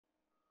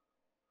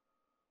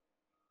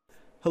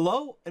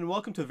Hello and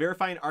welcome to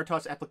Verifying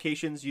RTOS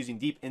Applications using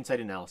Deep Insight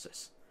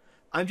Analysis.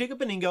 I'm Jacob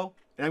Beningo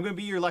and I'm going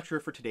to be your lecturer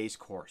for today's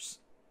course.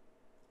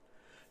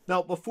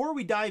 Now before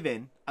we dive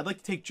in, I'd like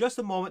to take just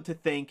a moment to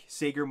thank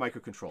SEGGER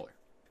Microcontroller.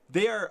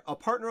 They are a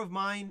partner of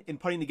mine in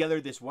putting together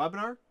this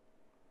webinar,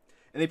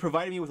 and they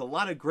provided me with a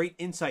lot of great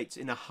insights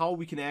into how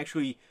we can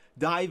actually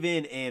dive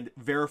in and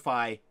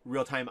verify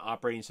real-time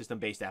operating system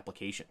based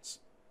applications.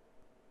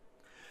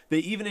 They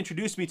even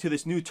introduced me to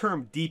this new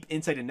term, Deep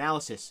Insight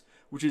Analysis,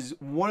 which is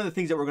one of the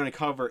things that we're going to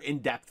cover in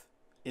depth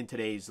in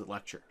today's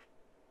lecture.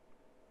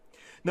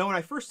 Now, when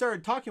I first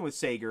started talking with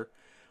SEGGER,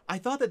 I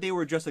thought that they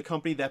were just a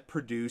company that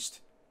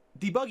produced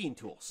debugging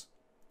tools.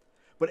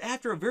 But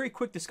after a very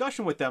quick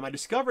discussion with them, I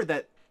discovered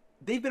that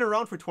they've been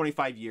around for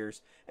 25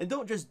 years and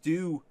don't just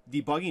do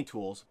debugging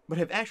tools, but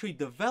have actually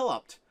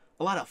developed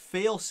a lot of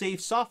fail-safe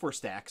software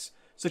stacks,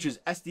 such as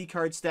SD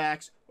card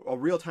stacks, a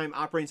real-time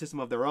operating system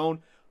of their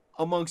own,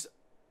 amongst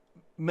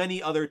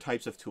many other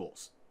types of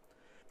tools.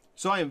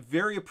 So I am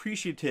very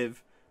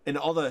appreciative in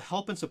all the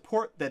help and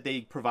support that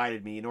they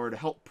provided me in order to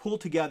help pull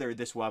together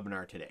this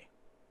webinar today.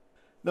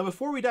 Now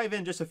before we dive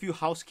in, just a few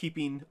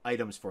housekeeping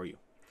items for you.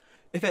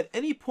 If at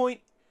any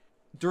point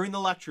during the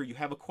lecture you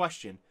have a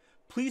question,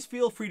 please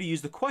feel free to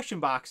use the question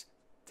box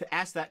to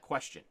ask that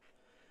question.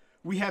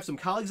 We have some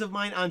colleagues of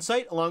mine on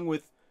site along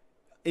with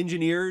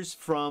engineers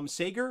from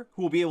SEGGER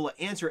who will be able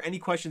to answer any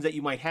questions that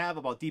you might have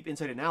about deep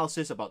insight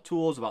analysis, about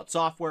tools, about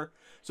software.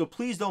 So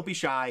please don't be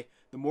shy.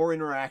 The more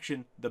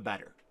interaction, the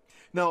better.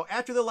 Now,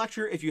 after the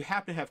lecture, if you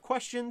happen to have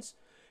questions,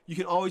 you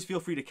can always feel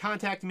free to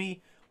contact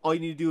me. All you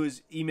need to do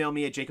is email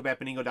me at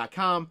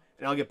jacob@beningo.com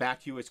and I'll get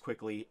back to you as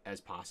quickly as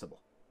possible.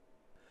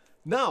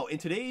 Now, in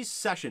today's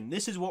session,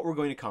 this is what we're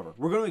going to cover.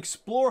 We're going to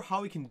explore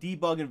how we can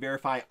debug and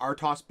verify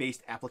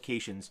RTOS-based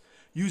applications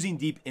using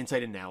deep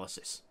insight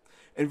analysis.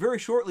 And very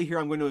shortly here,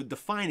 I'm going to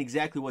define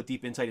exactly what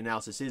deep insight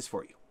analysis is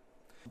for you.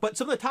 But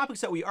some of the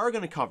topics that we are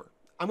going to cover,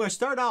 I'm going to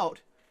start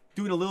out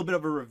doing a little bit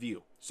of a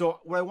review. So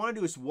what I want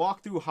to do is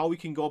walk through how we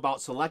can go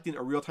about selecting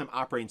a real-time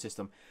operating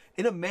system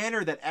in a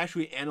manner that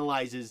actually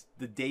analyzes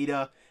the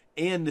data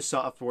and the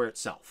software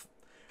itself.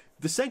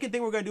 The second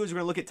thing we're going to do is we're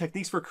going to look at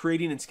techniques for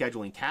creating and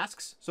scheduling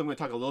tasks. So I'm going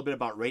to talk a little bit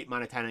about rate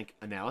monotonic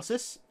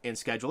analysis and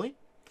scheduling.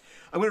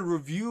 I'm going to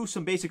review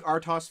some basic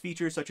RTOS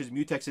features such as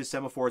mutexes,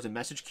 semaphores, and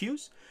message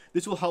queues.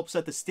 This will help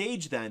set the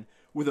stage then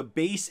with a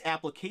base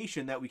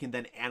application that we can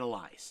then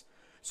analyze.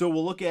 So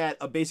we'll look at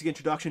a basic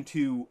introduction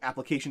to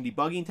application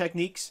debugging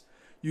techniques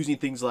using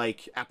things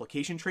like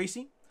application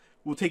tracing.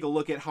 We'll take a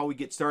look at how we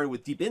get started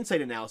with deep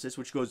insight analysis,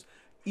 which goes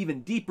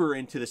even deeper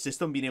into the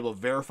system, being able to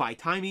verify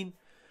timing,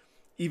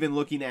 even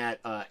looking at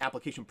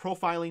application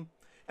profiling.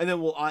 And then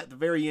we'll, at the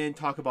very end,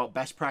 talk about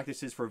best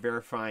practices for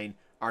verifying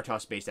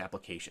RTOS-based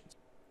applications.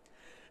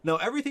 Now,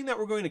 everything that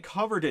we're going to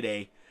cover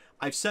today,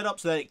 I've set up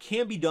so that it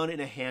can be done in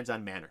a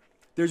hands-on manner.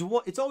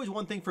 It's always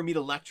one thing for me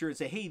to lecture and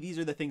say, hey, these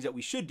are the things that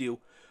we should do,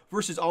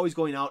 versus always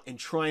going out and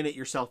trying it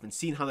yourself and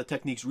seeing how the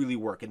techniques really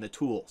work and the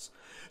tools.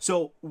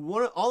 So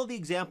all of the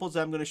examples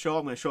that I'm going to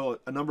show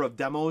a number of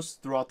demos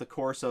throughout the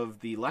course of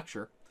the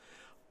lecture.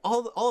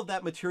 All of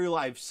that material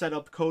I've set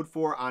up code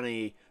for on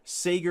a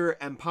SEGGER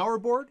Empower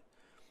board.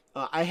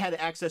 I had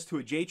access to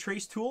a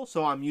JTrace tool,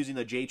 so I'm using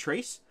the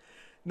JTrace.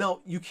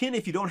 Now, you can,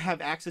 if you don't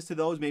have access to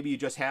those, maybe you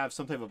just have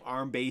some type of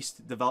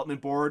ARM-based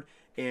development board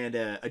and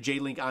a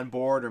J-Link on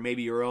board, or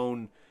maybe your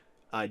own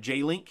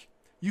J-Link.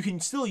 You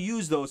can still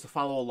use those to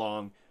follow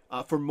along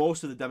for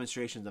most of the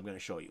demonstrations I'm going to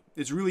show you.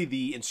 It's really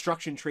the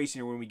instruction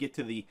tracing, or when we get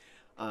to the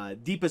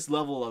deepest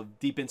level of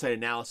deep insight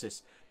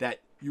analysis, that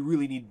you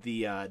really need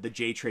the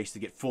JTrace to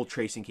get full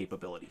tracing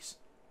capabilities.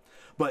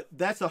 But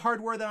that's the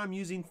hardware that I'm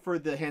using for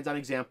the hands-on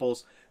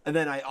examples. And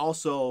then I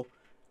also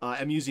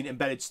I'm using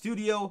Embedded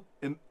Studio,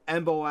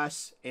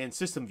 MBOS, and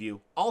System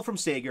View, all from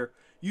SEGGER.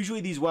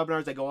 Usually these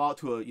webinars, I go out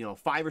to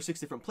 5 or 6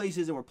 different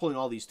places and we're pulling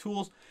all these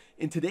tools.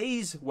 In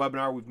today's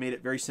webinar, we've made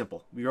it very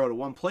simple. We go to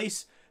one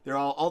place.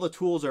 All the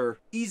tools are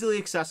easily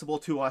accessible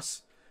to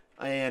us,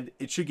 and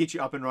it should get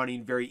you up and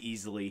running very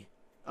easily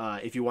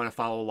if you want to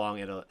follow along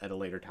at a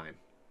later time.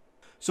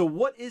 So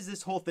what is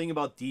this whole thing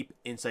about deep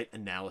insight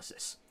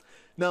analysis?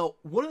 Now,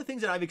 one of the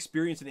things that I've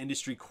experienced in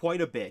industry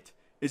quite a bit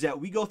is that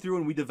we go through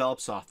and we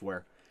develop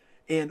software,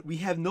 and we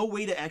have no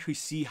way to actually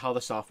see how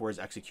the software is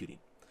executing.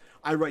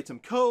 I write some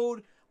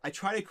code, I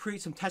try to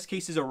create some test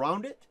cases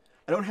around it.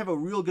 I don't have a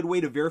real good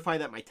way to verify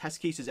that my test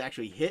cases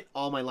actually hit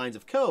all my lines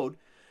of code.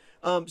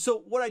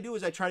 So what I do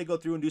is I try to go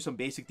through and do some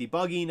basic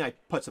debugging, I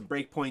put some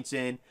breakpoints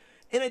in,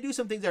 and I do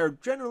some things that are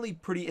generally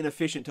pretty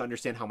inefficient to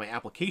understand how my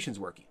application's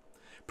working.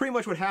 Pretty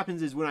much what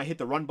happens is when I hit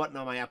the run button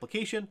on my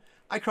application,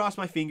 I cross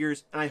my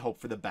fingers and I hope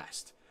for the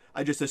best.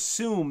 I just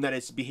assume that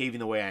it's behaving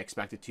the way I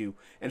expect it to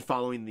and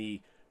following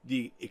the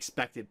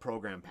expected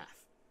program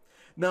path.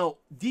 Now,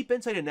 deep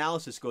insight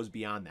analysis goes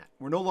beyond that.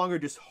 We're no longer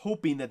just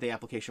hoping that the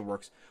application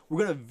works.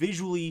 We're going to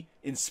visually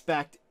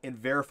inspect and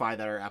verify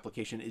that our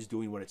application is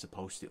doing what it's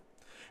supposed to.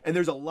 And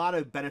there's a lot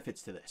of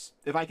benefits to this.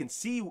 If I can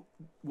see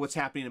what's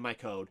happening in my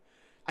code,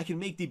 I can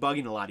make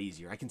debugging a lot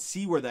easier. I can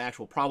see where the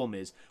actual problem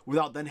is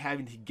without then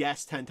having to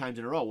guess 10 times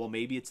in a row. Well,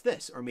 maybe it's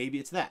this or maybe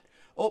it's that.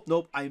 Oh,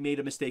 nope, I made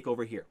a mistake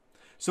over here.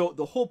 So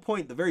the whole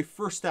point, the very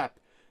first step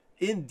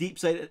in deep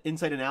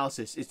insight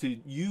analysis is to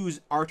use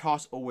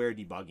RTOS aware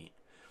debugging.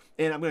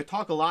 And I'm going to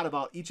talk a lot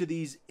about each of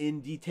these in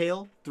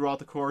detail throughout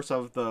the course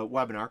of the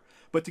webinar.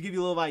 But to give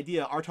you a little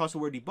idea, RTOS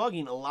aware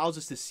debugging allows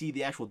us to see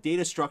the actual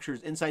data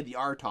structures inside the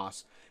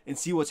RTOS and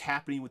see what's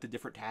happening with the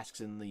different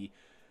tasks in the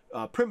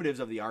primitives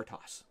of the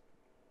RTOS.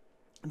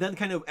 Then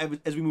kind of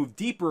as we move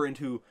deeper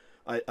into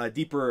a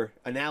deeper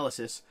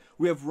analysis,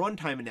 we have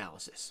runtime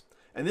analysis.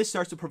 And this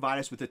starts to provide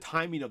us with the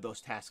timing of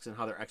those tasks and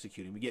how they're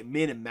executing. We get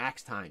min and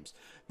max times,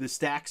 the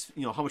stacks,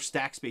 how much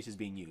stack space is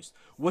being used.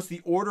 What's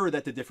the order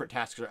that the different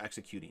tasks are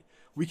executing?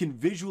 We can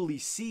visually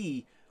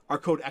see our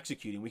code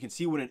executing. We can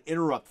see when an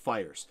interrupt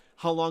fires.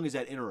 How long is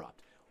that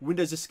interrupt? When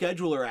does the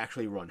scheduler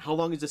actually run? How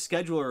long is the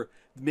scheduler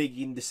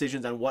making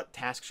decisions on what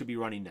task should be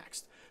running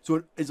next? So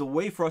it is a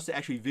way for us to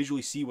actually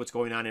visually see what's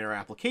going on in our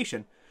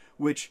application,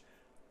 which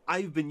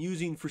I've been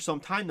using for some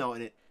time now,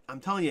 and I'm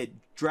telling you, it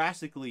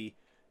drastically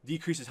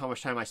decreases how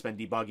much time I spend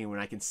debugging when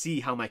I can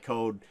see how my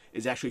code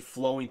is actually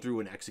flowing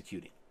through and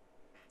executing.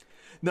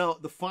 Now,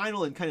 the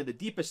final and kind of the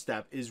deepest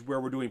step is where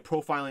we're doing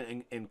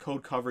profiling and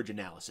code coverage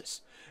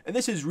analysis. And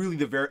this is really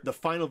the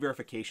final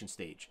verification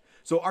stage.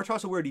 So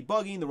RTOS aware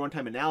debugging, the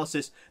runtime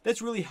analysis,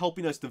 that's really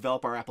helping us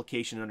develop our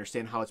application and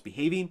understand how it's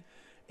behaving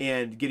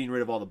and getting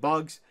rid of all the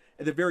bugs.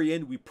 At the very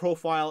end, we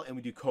profile and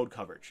we do code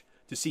coverage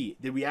to see,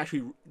 did we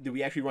actually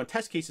run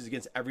test cases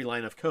against every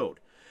line of code?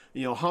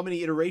 How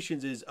many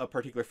iterations is a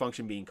particular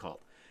function being called?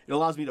 It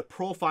allows me to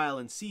profile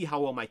and see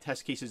how well my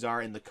test cases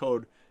are and the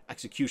code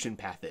execution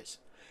path is.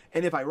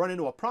 And if I run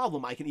into a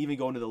problem, I can even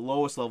go into the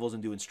lowest levels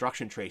and do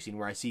instruction tracing,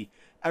 where I see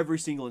every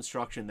single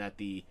instruction that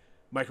the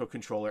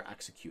microcontroller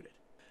executed.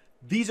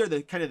 These are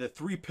the kind of the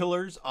three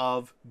pillars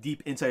of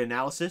deep insight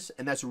analysis,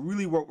 and that's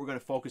really what we're going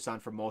to focus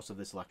on for most of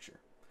this lecture.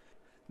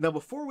 Now,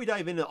 before we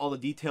dive into all the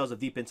details of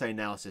deep insight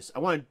analysis,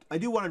 I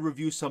do want to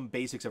review some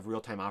basics of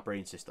real-time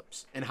operating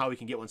systems and how we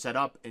can get one set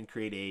up and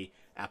create a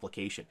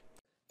application.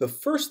 The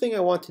first thing I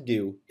want to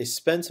do is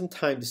spend some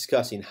time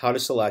discussing how to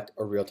select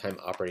a real-time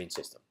operating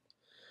system.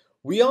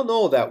 We all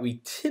know that we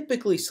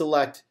typically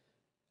select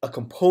a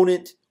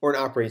component or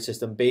an operating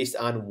system based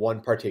on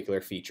one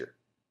particular feature,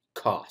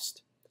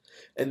 cost.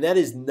 And that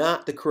is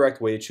not the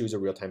correct way to choose a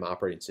real-time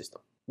operating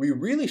system. We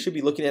really should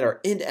be looking at our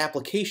end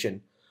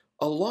application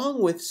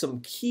along with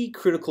some key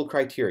critical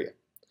criteria.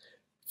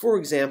 For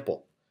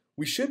example,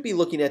 we should be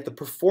looking at the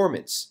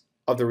performance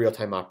of the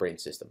real-time operating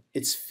system,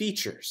 its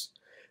features,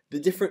 the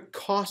different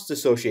costs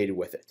associated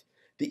with it,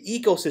 the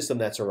ecosystem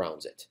that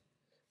surrounds it.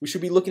 We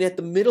should be looking at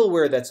the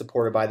middleware that's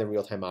supported by the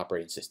real-time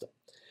operating system.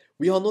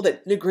 We all know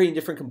that integrating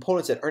different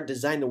components that aren't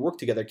designed to work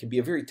together can be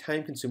a very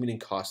time-consuming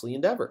and costly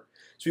endeavor.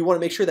 So we want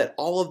to make sure that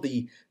all of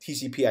the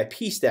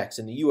TCP/IP stacks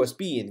and the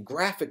USB and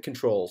graphic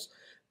controls,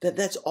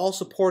 that's all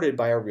supported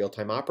by our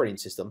real-time operating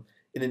system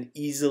in an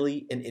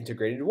easily and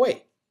integrated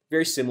way.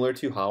 Very similar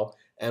to how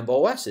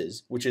MBOS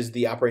is, which is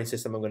the operating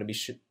system I'm going to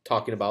be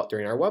talking about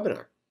during our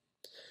webinar.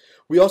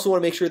 We also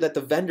want to make sure that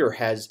the vendor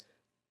has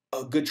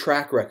a good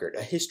track record,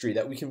 a history,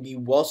 that we can be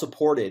well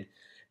supported,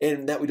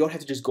 and that we don't have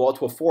to just go out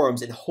to a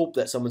forums and hope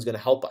that someone's going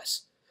to help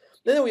us.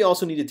 And then we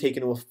also need to take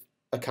into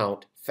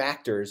account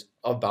factors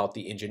about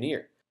the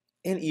engineer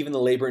and even the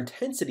labor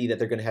intensity that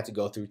they're going to have to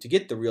go through to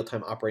get the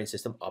real-time operating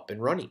system up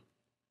and running.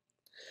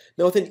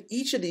 Now, within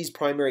each of these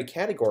primary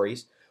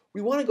categories,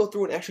 we want to go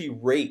through and actually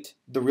rate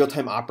the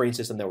real-time operating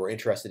system that we're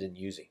interested in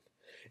using.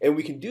 And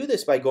we can do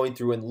this by going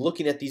through and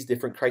looking at these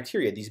different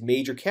criteria, these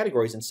major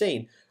categories, and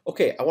saying,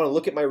 okay, I want to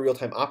look at my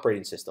real-time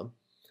operating system.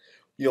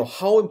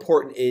 How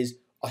important is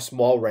a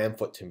small RAM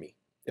foot to me?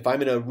 If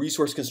I'm in a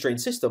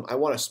resource-constrained system, I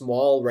want a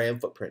small RAM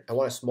footprint. I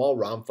want a small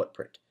ROM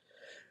footprint.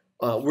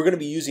 We're going to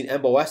be using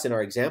MBOS in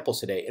our examples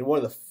today, and one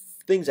of the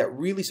things that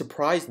really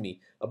surprised me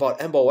about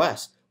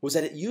MBOS was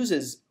that it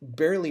uses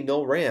barely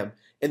no RAM,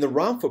 and the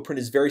ROM footprint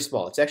is very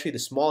small. It's actually the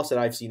smallest that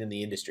I've seen in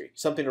the industry,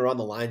 something around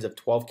the lines of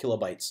 12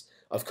 kilobytes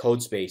of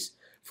code space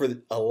for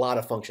a lot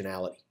of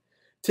functionality.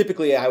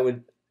 Typically, I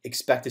would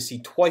expect to see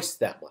twice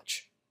that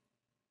much.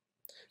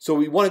 So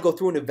we want to go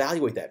through and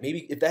evaluate that.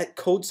 Maybe if that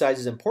code size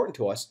is important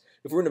to us,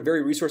 if we're in a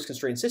very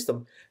resource-constrained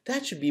system,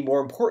 that should be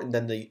more important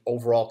than the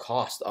overall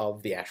cost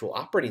of the actual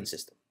operating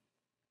system.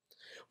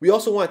 We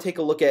also want to take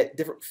a look at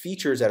different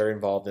features that are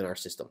involved in our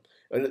system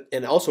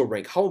and also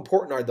rank how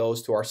important are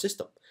those to our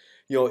system.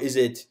 Is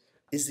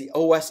the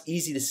OS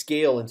easy to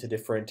scale into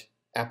different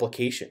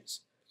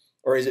applications,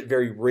 or is it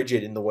very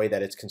rigid in the way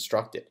that it's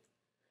constructed?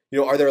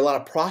 Are there a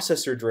lot of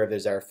processor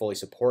derivatives that are fully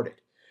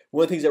supported?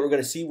 One of the things that we're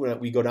going to see when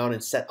we go down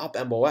and set up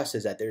MBOS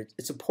is that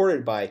it's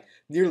supported by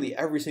nearly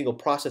every single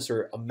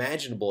processor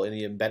imaginable in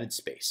the embedded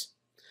space.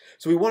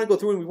 So we want to go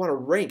through and we want to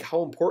rank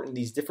how important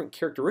these different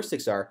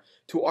characteristics are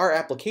to our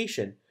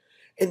application.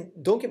 And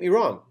don't get me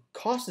wrong,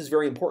 cost is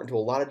very important to a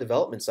lot of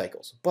development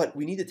cycles, but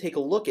we need to take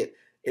a look at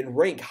and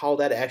rank how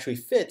that actually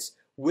fits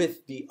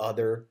with the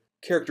other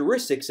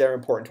characteristics that are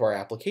important to our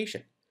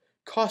application.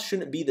 cost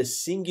shouldn't be the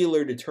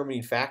singular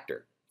determining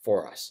factor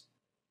for us.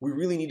 We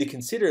really need to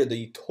consider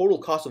the total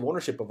cost of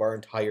ownership of our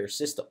entire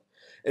system.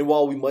 And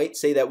while we might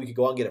say that we could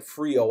go out and get a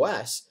free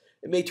OS,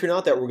 it may turn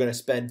out that we're going to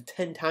spend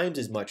 10 times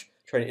as much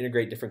trying to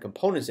integrate different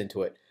components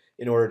into it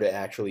in order to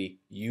actually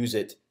use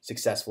it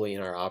successfully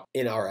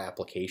in our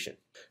application.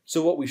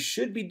 So what we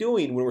should be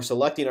doing when we're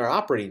selecting our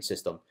operating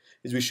system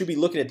is we should be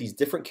looking at these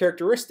different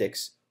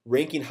characteristics,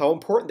 ranking how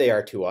important they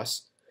are to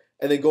us,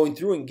 and then going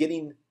through and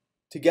getting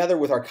together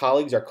with our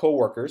colleagues, our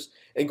coworkers,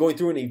 and going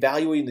through and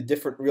evaluating the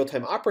different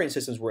real-time operating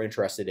systems we're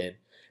interested in,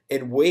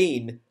 and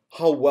weighing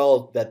how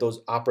well that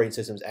those operating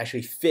systems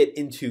actually fit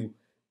into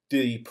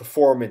the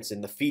performance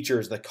and the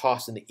features, the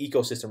cost, and the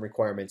ecosystem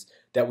requirements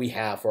that we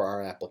have for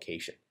our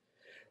application.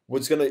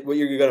 What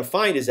you're going to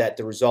find is that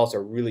the results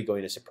are really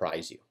going to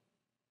surprise you.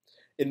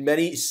 In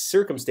many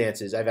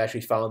circumstances, I've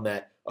actually found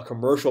that a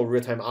commercial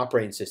real-time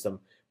operating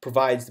system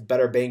provides the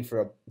better bang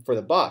for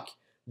the buck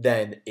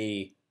than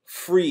a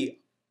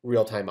free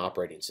real-time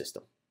operating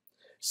system.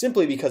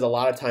 Simply because a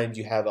lot of times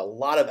you have a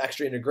lot of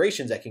extra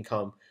integrations that can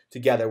come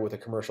together with a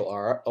commercial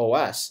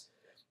OS,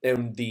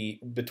 and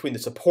between the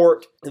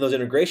support and those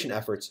integration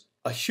efforts,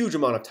 a huge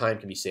amount of time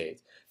can be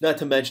saved, not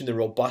to mention the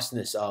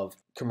robustness of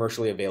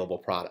commercially available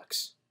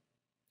products.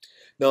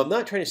 Now, I'm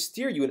not trying to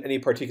steer you in any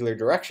particular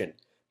direction,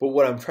 but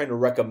what I'm trying to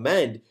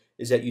recommend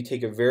is that you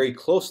take a very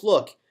close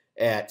look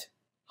at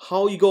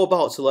how you go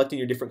about selecting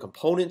your different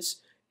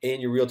components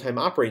and your real-time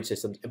operating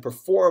systems and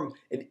perform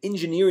an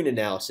engineering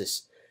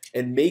analysis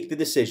and make the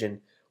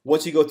decision.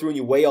 Once you go through and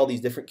you weigh all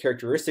these different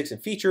characteristics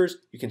and features,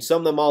 you can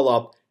sum them all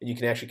up and you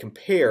can actually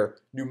compare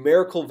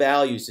numerical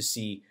values to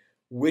see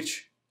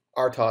which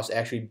RTOS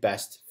actually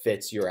best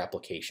fits your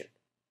application.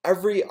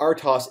 Every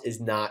RTOS is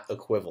not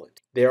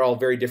equivalent. They are all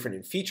very different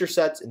in feature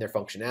sets, in their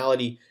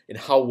functionality, in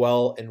how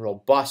well and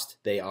robust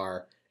they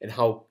are, and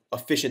how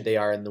efficient they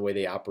are in the way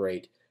they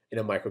operate in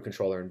a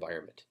microcontroller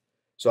environment.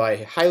 So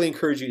I highly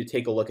encourage you to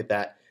take a look at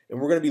that. And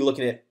we're going to be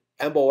looking at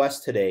MOS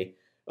today,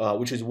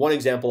 which is one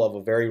example of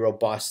a very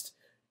robust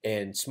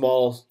and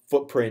small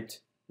footprint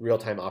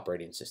real-time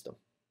operating system.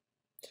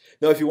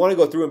 Now, if you want to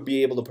go through and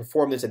be able to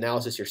perform this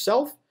analysis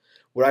yourself,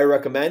 what I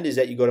recommend is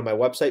that you go to my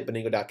website,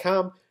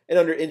 beningo.com, and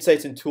under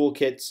Insights and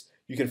Toolkits,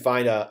 you can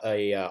find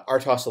a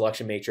RTOS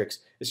selection matrix.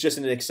 It's just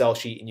in an Excel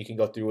sheet, and you can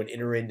go through and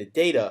enter in the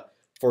data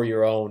for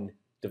your own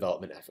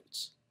development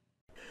efforts.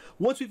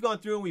 Once we've gone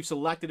through and we've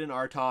selected an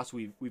RTOS,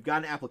 we've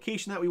got an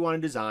application that we want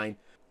to design,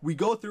 we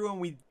go through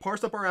and we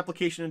parse up our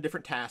application in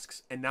different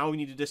tasks, and now we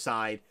need to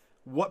decide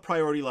what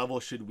priority level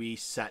should we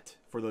set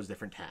for those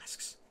different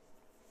tasks.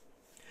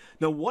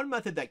 Now, one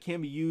method that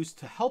can be used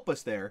to help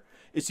us there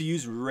is to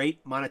use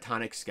rate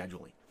monotonic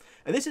scheduling.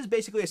 And this is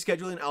basically a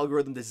scheduling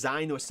algorithm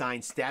designed to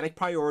assign static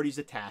priorities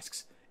to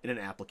tasks in an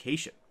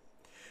application.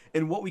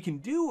 And what we can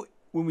do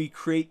when we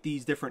create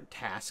these different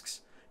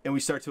tasks and we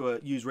start to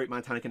use rate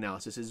monotonic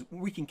analysis is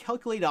we can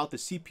calculate out the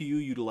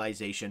CPU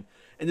utilization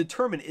and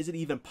determine, is it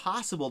even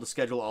possible to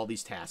schedule all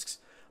these tasks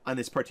on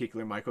this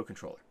particular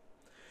microcontroller.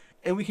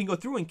 And we can go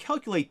through and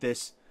calculate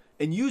this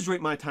and use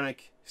rate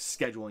monotonic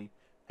scheduling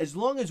as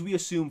long as we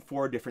assume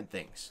 4 different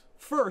things.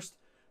 First,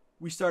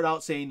 we start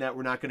out saying that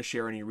we're not going to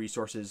share any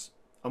resources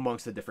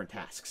amongst the different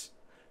tasks.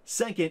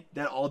 Second,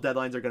 that all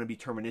deadlines are going to be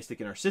deterministic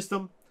in our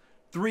system.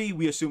 3,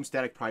 we assume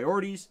static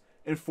priorities.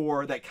 And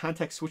 4, that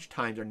context switch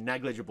times are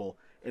negligible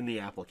in the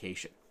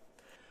application.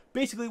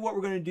 Basically, what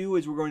we're going to do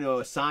is we're going to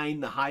assign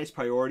the highest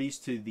priorities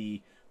to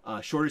the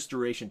shortest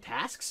duration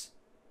tasks.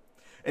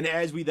 And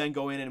as we then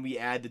go in and we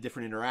add the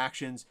different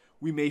interactions,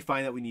 we may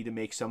find that we need to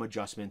make some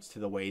adjustments to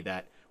the way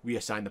that we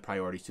assign the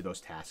priorities to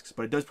those tasks.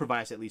 But it does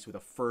provide us at least with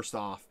a first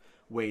off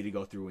way to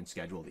go through and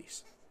schedule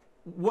these.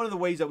 One of the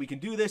ways that we can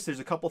do this, there's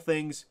a couple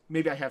things.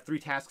 Maybe I have 3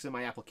 tasks in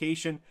my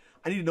application.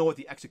 I need to know what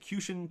the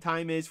execution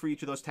time is for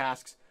each of those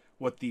tasks,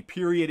 what the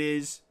period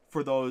is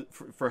for those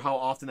for how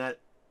often that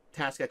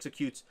task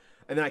executes,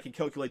 and then I can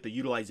calculate the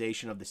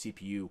utilization of the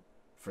CPU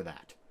for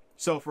that.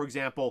 So for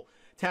example,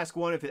 task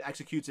 1, if it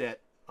executes at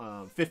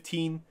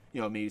 15,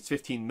 maybe it's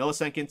 15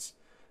 milliseconds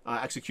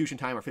execution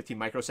time or 15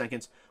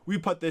 microseconds, we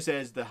put this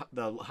as the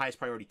highest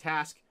priority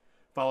task,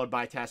 followed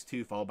by task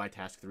 2, followed by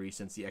task 3,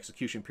 since the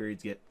execution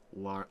periods get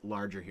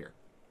larger here.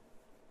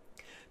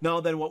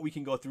 Now then what we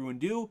can go through and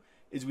do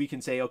is we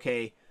can say,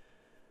 okay,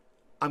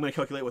 I'm going to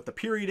calculate what the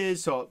period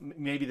is. So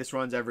maybe this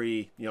runs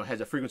every, has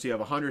a frequency of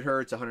 100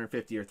 hertz,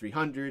 150, or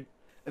 300.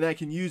 And then I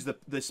can use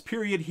this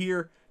period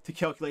here to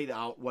calculate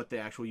out what the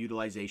actual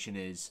utilization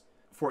is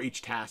for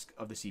each task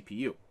of the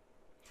CPU.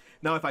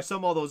 Now, if I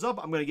sum all those up,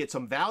 I'm going to get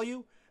some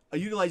value. A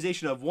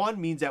utilization of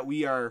 1 means that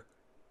we are,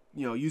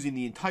 using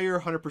the entire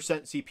 100%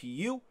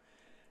 CPU.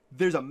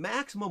 There's a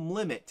maximum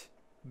limit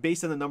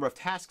based on the number of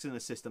tasks in the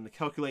system to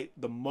calculate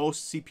the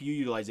most CPU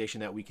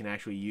utilization that we can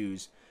actually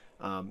use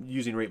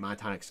using rate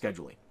monotonic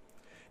scheduling.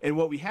 And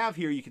what we have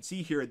here, you can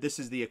see here, this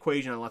is the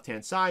equation on the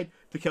left-hand side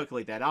to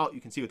calculate that out. You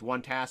can see with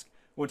one task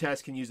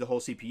can use the whole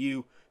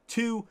CPU.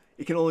 2,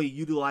 it can only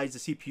utilize the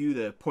CPU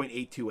to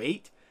 0.828.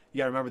 You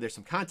gotta remember there's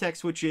some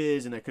context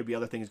switches and there could be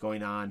other things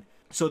going on.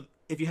 So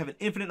if you have an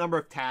infinite number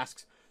of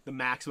tasks, the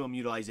maximum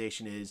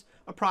utilization is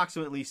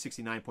approximately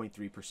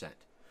 69.3%.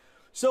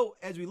 So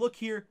as we look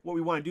here, what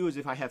we want to do is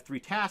if I have 3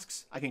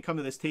 tasks, I can come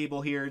to this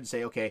table here and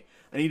say, okay,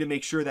 I need to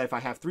make sure that if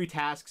I have 3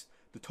 tasks,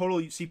 the total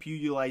CPU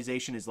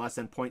utilization is less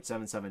than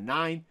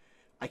 0.779.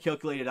 I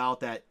calculated out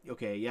that,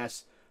 okay,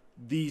 yes,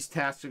 these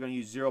tasks are going to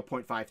use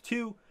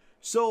 0.52.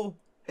 So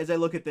as I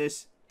look at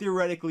this,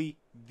 theoretically,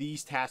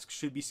 these tasks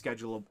should be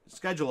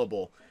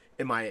schedulable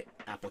in my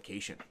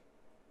application.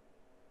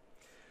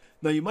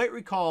 Now you might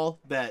recall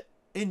that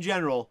in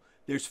general,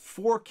 there's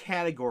 4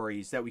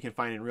 categories that we can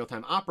find in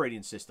real-time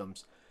operating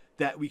systems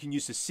that we can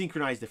use to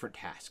synchronize different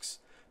tasks.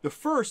 The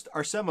first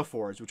are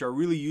semaphores, which are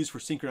really used for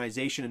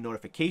synchronization and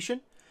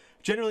notification.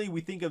 Generally,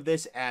 we think of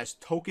this as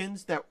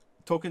tokens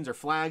or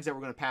flags that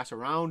we're going to pass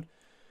around.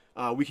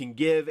 We can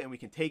give and we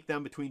can take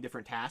them between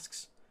different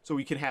tasks. So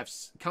we can have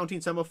counting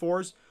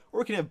semaphores, or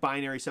we can have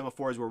binary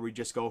semaphores where we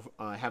just go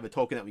have a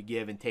token that we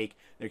give and take.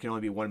 There can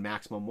only be one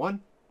maximum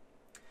one.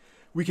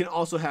 We can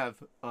also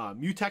have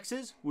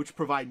mutexes, which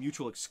provide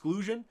mutual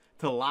exclusion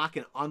to lock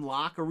and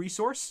unlock a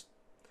resource.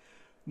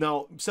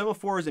 Now,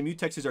 semaphores and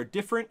mutexes are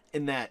different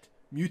in that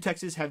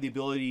mutexes have the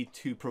ability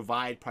to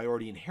provide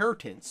priority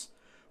inheritance,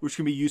 which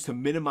can be used to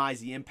minimize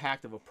the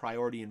impact of a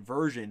priority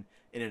inversion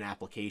in an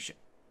application.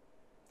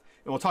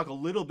 And we'll talk a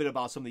little bit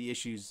about some of the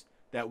issues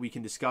that we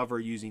can discover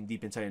using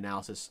deep insight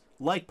analysis,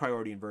 like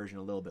priority inversion,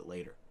 a little bit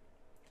later.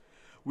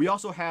 We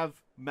also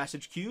have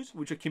message queues,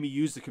 which can be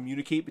used to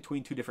communicate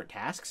between 2 different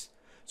tasks.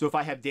 So if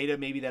I have data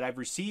maybe that I've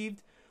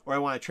received, or I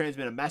want to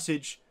transmit a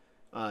message,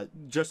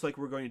 just like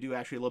we're going to do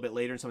actually a little bit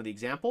later in some of the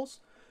examples,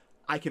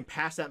 I can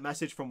pass that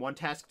message from one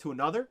task to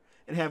another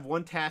and have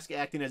one task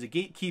acting as a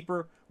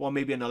gatekeeper, while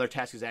maybe another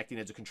task is acting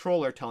as a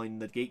controller, telling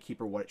the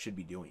gatekeeper what it should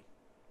be doing.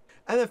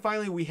 And then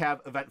finally, we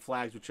have event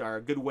flags, which are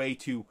a good way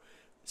to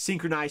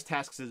synchronize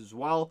tasks as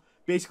well.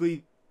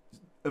 Basically,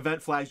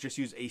 event flags just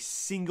use a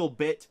single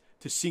bit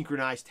to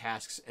synchronize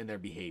tasks and their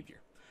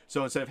behavior.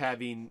 So instead of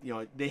having,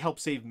 they help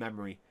save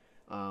memory,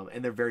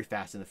 and they're very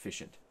fast and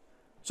efficient.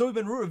 So we've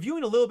been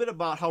reviewing a little bit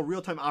about how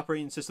real-time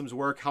operating systems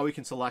work, how we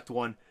can select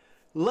one.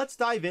 Let's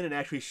dive in and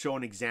actually show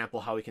an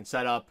example how we can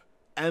set up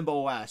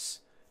EmbOS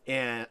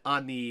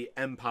on the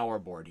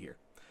mPower board here.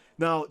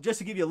 Now, just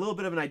to give you a little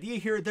bit of an idea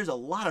here, there's a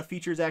lot of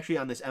features actually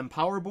on this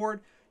mPower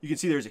board. You can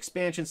see there's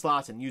expansion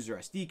slots and user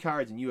SD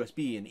cards and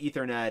USB and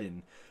Ethernet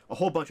and a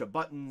whole bunch of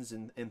buttons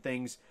and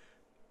things.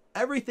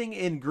 Everything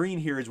in green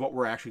here is what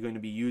we're actually going to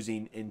be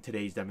using in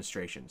today's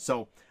demonstration.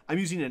 So I'm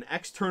using an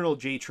external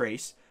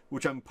JTrace,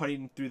 which I'm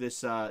putting through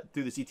this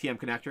ETM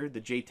connector,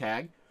 the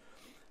JTAG.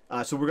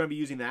 So we're going to be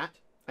using that.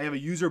 I have a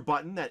user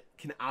button that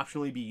can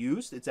optionally be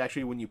used. It's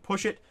actually when you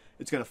push it,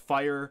 it's going to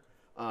fire,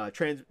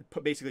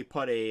 basically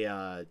put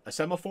a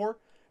semaphore,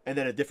 and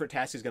then a different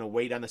task is going to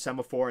wait on the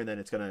semaphore, and then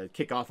it's going to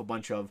kick off a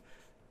bunch of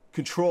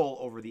control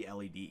over the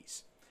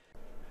LEDs.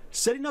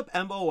 Setting up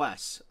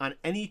EmbOS on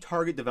any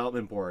target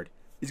development board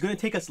is going to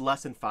take us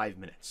less than 5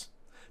 minutes.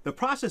 The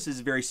process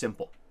is very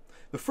simple.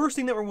 The first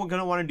thing that we're going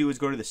to want to do is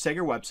go to the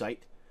SEGGER website,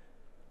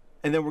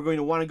 and then we're going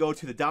to want to go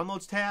to the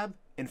Downloads tab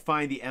and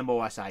find the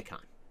EmbOS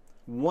icon.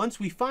 Once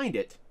we find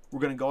it,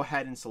 we're going to go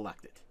ahead and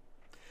select it.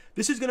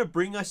 This is going to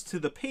bring us to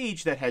the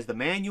page that has the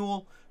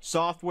manual,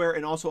 software,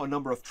 and also a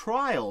number of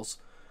trials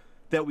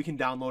that we can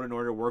download in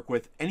order to work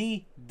with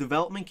any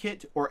development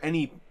kit or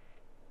any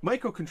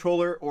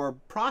microcontroller or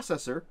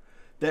processor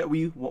that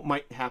we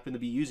might happen to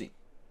be using.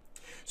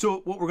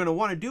 So what we're going to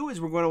want to do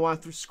is we're going to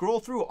want to scroll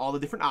through all the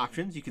different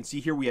options. You can see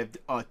here we have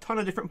a ton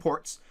of different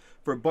ports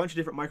for a bunch of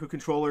different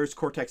microcontrollers,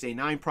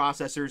 Cortex-A9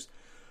 processors.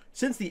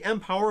 Since the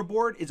mPower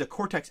board is a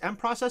Cortex-M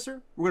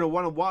processor, we're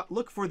going to want to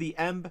look for the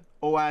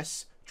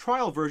EmbOS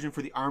trial version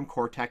for the ARM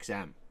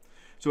Cortex-M.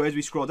 So as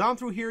we scroll down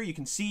through here, you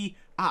can see,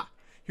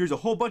 here's a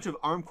whole bunch of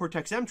ARM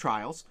Cortex-M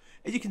trials.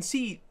 As you can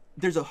see,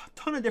 there's a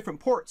ton of different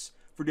ports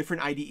for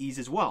different IDEs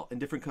as well, and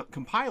different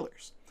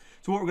compilers.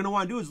 So what we're going to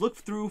want to do is look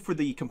through for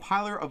the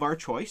compiler of our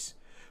choice.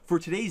 For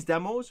today's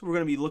demos, we're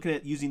going to be looking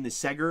at using the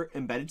SEGGER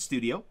Embedded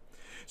Studio.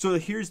 So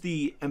here's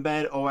the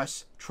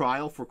EmbedOS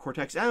trial for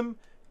Cortex-M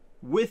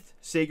with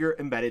SEGGER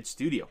Embedded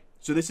Studio.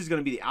 So this is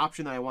going to be the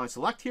option that I want to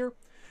select here.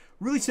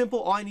 Really simple.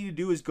 All I need to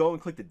do is go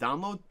and click the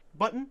download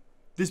button.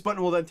 This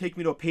button will then take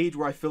me to a page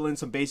where I fill in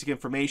some basic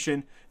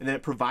information, and then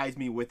it provides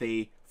me with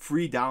a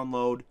free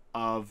download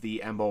of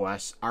the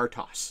EmbOS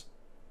RTOS.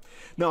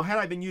 Now, had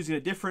I been using a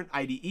different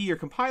IDE or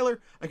compiler,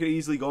 I could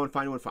easily go and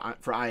find one for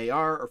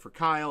IAR or for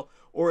Kyle,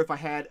 or if I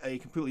had a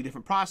completely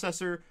different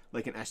processor,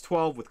 like an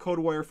S12 with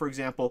CodeWire, for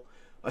example,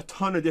 a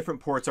ton of different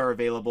ports are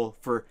available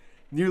for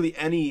nearly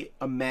any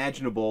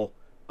imaginable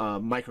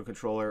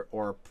microcontroller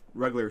or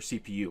regular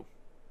CPU.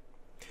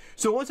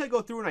 So once I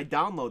go through and I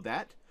download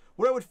that,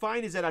 what I would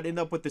find is that I'd end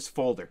up with this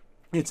folder.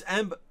 It's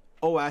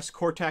EmbOS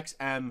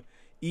Cortex-M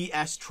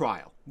ES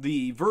Trial.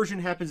 The version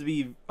happens to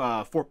be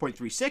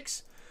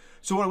 4.36.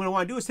 So what I'm going to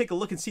want to do is take a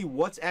look and see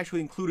what's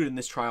actually included in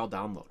this trial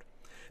download.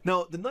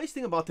 Now, the nice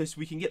thing about this,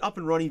 we can get up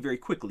and running very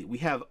quickly. We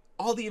have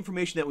all the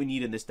information that we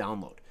need in this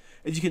download.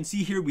 As you can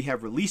see here, we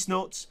have release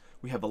notes,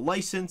 we have a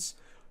license,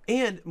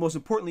 And most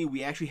importantly,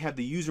 we actually have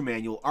the user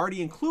manual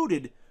already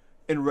included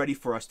and ready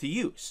for us to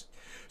use.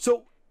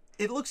 So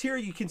it looks here,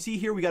 you can see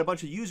here, we got a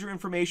bunch of user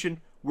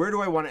information. Where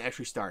do I want to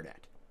actually start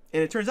at?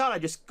 And it turns out I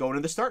just go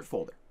into the start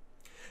folder.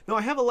 Now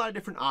I have a lot of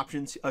different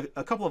options,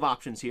 a couple of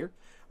options here.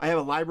 I have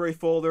a library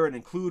folder, an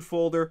include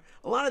folder.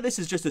 A lot of this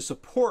is just to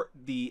support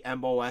the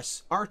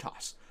MOS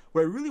RTOS.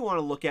 What I really want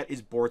to look at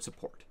is board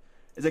support.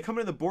 As I come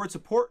into the board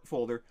support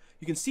folder,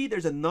 you can see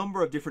there's a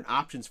number of different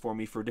options for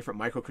me for different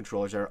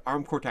microcontrollers that are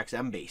ARM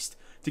Cortex-M based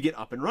to get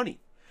up and running.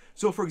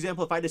 So for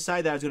example, if I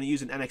decide that I was going to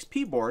use an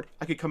NXP board,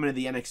 I could come into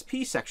the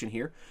NXP section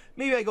here.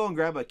 Maybe I go and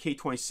grab a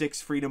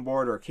K26 Freedom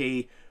board or a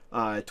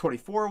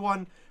K24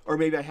 one, or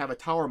maybe I have a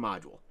Tower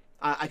module.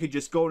 I could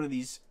just go into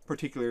these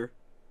particular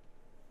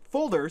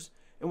folders,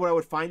 and what I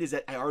would find is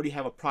that I already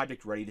have a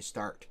project ready to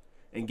start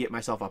and get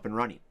myself up and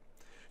running.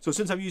 So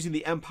since I'm using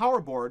the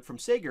M-Power board from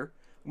SEGGER,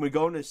 I'm going to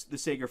go into the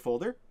SEGGER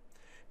folder,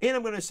 and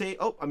I'm going to say,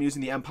 oh, I'm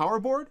using the M-Power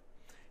board,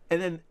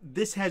 and then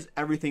this has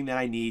everything that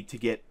I need to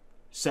get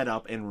set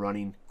up and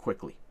running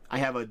quickly. I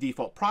have a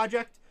default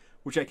project,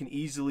 which I can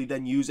easily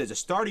then use as a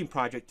starting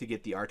project to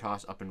get the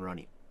RTOS up and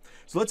running.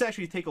 So let's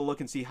actually take a look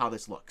and see how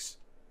this looks.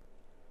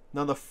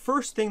 Now the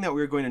first thing that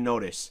we're going to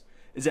notice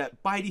is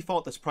that by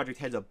default this project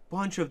has a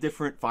bunch of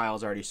different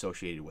files already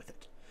associated with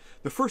it.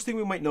 The first thing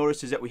we might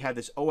notice is that we have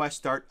this OS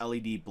start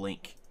LED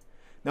blink.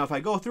 Now if I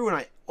go through and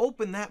I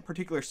open that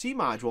particular C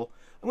module,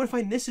 I'm going to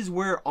find this is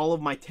where all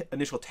of my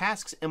initial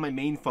tasks and my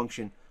main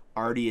function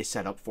already is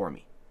set up for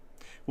me.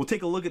 We'll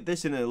take a look at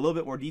this in a little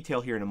bit more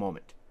detail here in a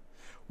moment.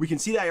 We can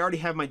see that I already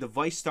have my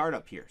device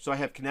startup here. So I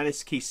have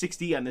Kinetis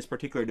K60 on this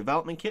particular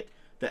development kit,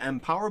 the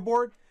M-Power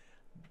board.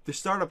 The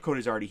startup code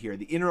is already here.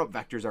 The interrupt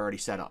vectors are already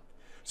set up.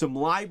 Some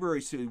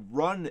libraries to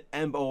run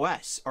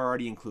MOS are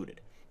already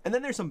included. And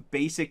then there's some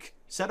basic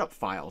setup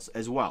files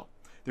as well.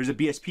 There's a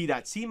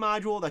BSP.C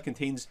module that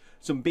contains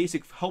some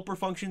basic helper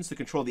functions to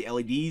control the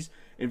LEDs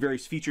and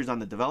various features on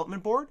the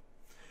development board.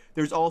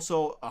 There's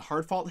also a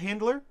hard fault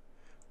handler.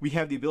 We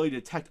have the ability to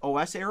detect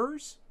OS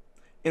errors.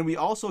 And we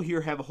also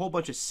here have a whole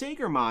bunch of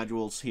SEGGER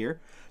modules here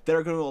that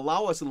are going to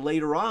allow us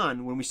later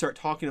on, when we start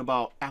talking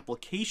about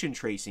application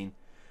tracing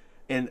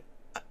and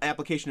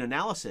application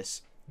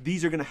analysis,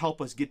 these are going to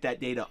help us get that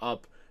data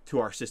up to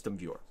our system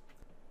viewer.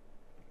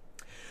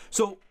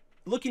 So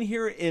looking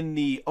here in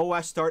the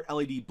OS start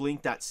LED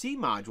blink.c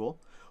module,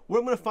 what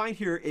I'm going to find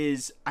here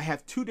is I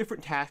have two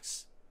different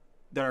tasks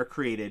that are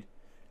created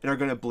and are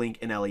going to blink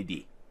an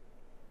LED.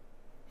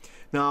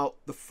 Now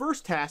the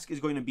first task is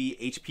going to be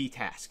HP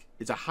task.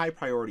 It's a high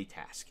priority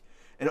task.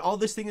 And all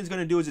this thing is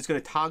going to do is it's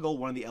going to toggle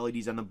one of the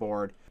LEDs on the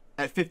board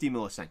at 50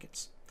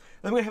 milliseconds.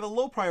 Then I'm going to have a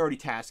low priority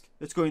task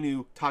that's going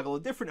to toggle a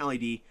different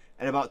LED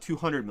at about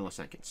 200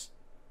 milliseconds.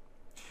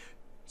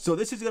 So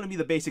this is going to be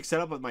the basic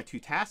setup of my two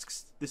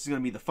tasks. This is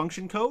going to be the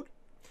function code.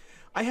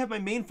 I have my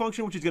main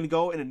function, which is going to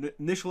go and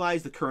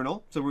initialize the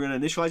kernel. So we're going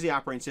to initialize the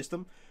operating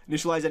system,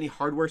 initialize any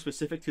hardware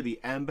specific to the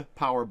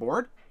M-Power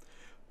board,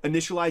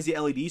 initialize the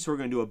LED, so we're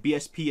going to do a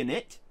BSP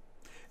init,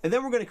 and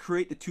then we're going to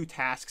create the two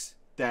tasks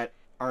that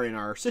are in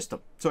our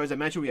system. So as I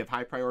mentioned, we have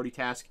high priority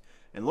task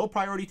and low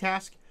priority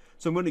task.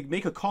 So I'm going to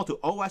make a call to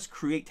OS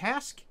create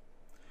task.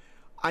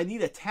 I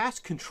need a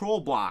task control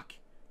block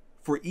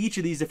for each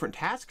of these different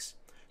tasks.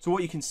 So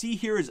what you can see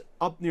here is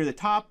up near the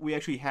top, we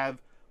actually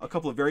have a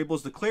couple of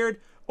variables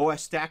declared,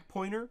 OS stack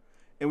pointer,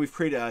 and we've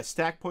created a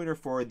stack pointer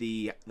for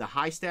the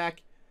high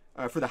stack,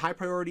 for the high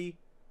priority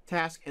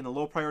task and the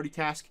low priority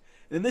task.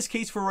 And in this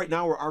case, for right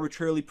now, we're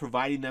arbitrarily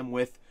providing them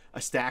with a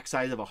stack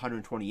size of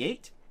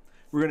 128.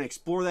 We're going to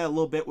explore that a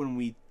little bit when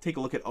we take a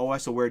look at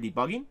OS aware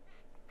debugging.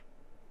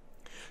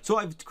 So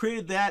I've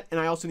created that, and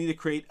I also need to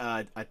create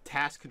a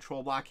task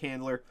control block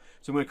handler.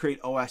 So I'm going to create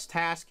OS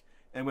task,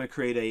 and I'm going to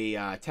create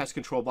a task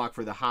control block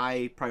for the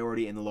high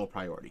priority and the low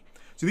priority.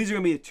 So these are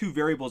going to be the two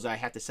variables that I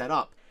have to set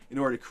up in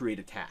order to create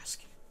a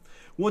task.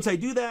 Once I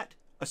do that,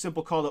 a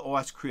simple call to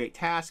OS create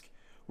task.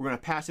 We're going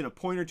to pass in a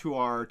pointer to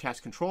our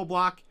task control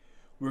block.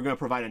 We're going to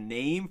provide a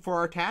name for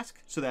our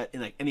task so that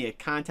in any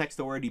context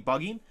that we're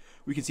debugging,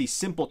 we can see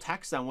simple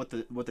text on what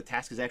the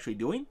task is actually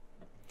doing.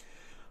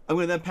 I'm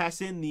going to then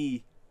pass in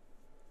the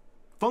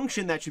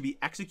function that should be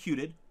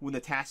executed when the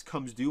task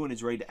comes due and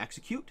is ready to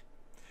execute.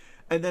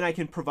 And then I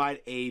can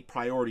provide a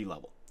priority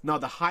level. Now,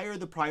 the higher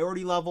the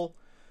priority level,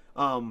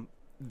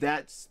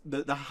 that's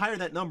the higher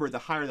that number, the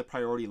higher the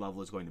priority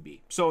level is going to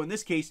be. So in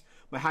this case,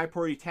 my high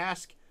priority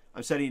task,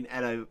 I'm setting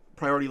at a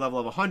priority level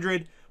of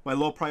 100. My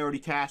low priority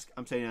task,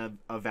 I'm setting at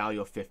a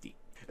value of 50.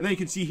 And then you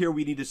can see here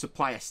we need to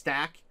supply a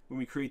stack when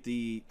we create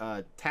the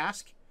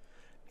task.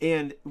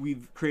 And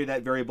we've created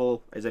that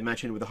variable, as I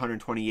mentioned, with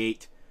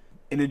 128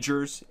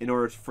 integers in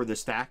order for the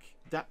stack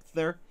depth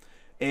there.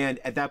 And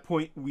at that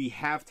point, we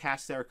have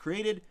tasks that are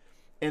created.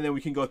 And then we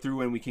can go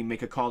through and we can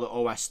make a call to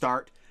OS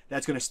start.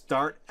 That's going to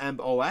start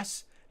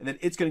MOS. And then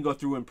it's going to go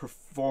through and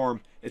perform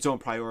its own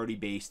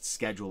priority-based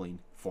scheduling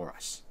for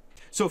us.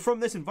 So from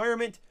this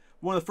environment,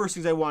 one of the first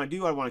things I want to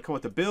do, I want to come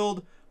with a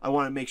build. I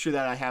want to make sure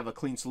that I have a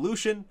clean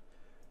solution.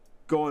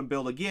 Go and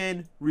build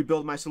again,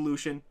 rebuild my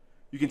solution.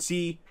 You can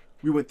see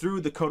We went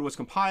through, the code was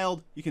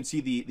compiled. You can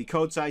see the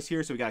code size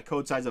here. So we got a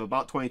code size of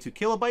about 22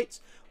 kilobytes,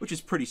 which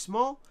is pretty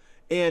small,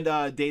 and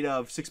data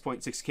of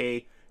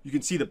 6.6K. You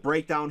can see the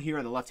breakdown here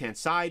on the left-hand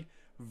side.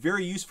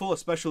 Very useful,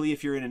 especially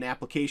if you're in an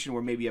application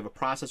where maybe you have a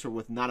processor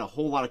with not a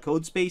whole lot of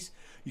code space.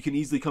 You can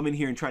easily come in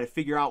here and try to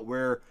figure out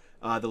where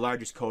the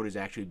largest code is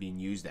actually being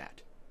used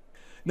at.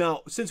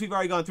 Now, since we've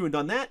already gone through and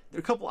done that, there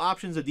are a couple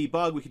options of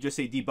debug. We could just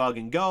say debug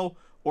and go,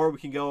 or we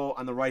can go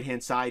on the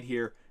right-hand side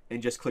here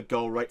and just click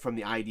go right from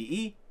the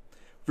IDE.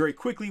 Very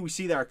quickly, we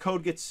see that our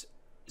code gets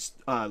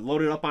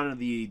loaded up onto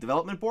the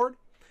development board.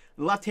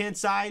 On the left-hand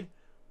side,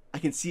 I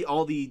can see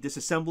all the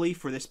disassembly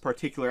for this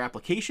particular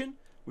application,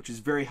 which is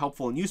very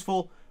helpful and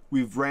useful.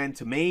 We've ran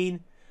to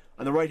main.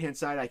 On the right-hand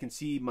side, I can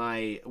see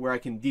where I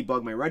can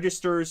debug my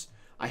registers.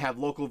 I have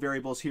local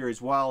variables here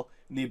as well,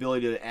 and the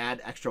ability to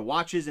add extra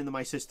watches into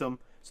my system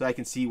so I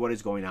can see what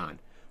is going on.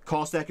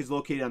 Call stack is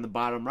located on the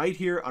bottom right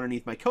here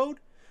underneath my code,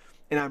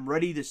 and I'm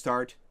ready to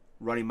start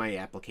running my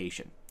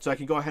application. So I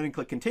can go ahead and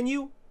click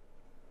continue.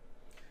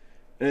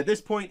 And at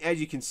this point, as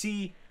you can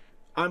see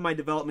on my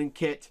development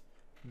kit,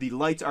 the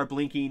lights are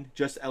blinking,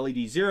 just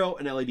LED 0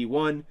 and LED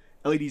 1.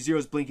 LED 0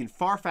 is blinking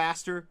far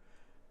faster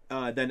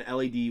than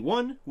LED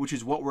 1, which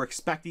is what we're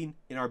expecting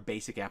in our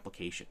basic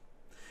application.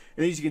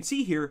 And as you can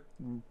see here,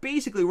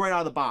 basically right out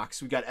of the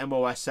box, we got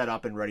MOS set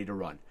up and ready to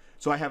run.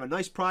 So I have a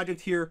nice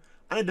project here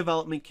on a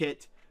development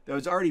kit that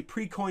was already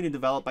pre-coined and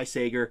developed by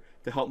SEGGER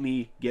to help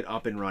me get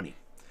up and running.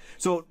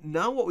 So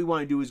now what we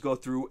want to do is go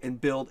through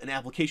and build an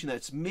application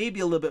that's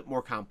maybe a little bit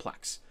more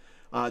complex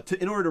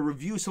in order to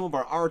review some of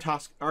our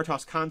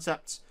RTOS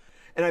concepts.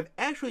 And I've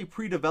actually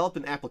pre-developed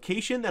an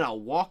application that I'll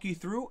walk you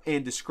through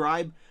and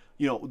describe,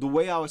 the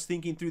way I was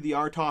thinking through the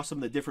RTOS, some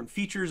of the different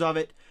features of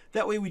it.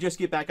 That way we just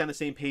get back on the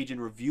same page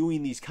and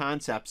reviewing these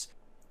concepts.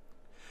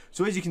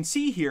 So as you can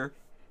see here,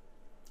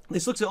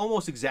 this looks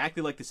almost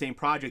exactly like the same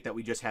project that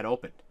we just had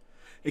opened.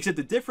 Except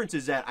the difference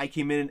is that I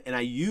came in and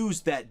I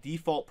used that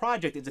default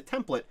project as a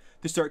template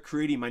to start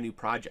creating my new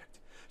project.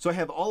 So I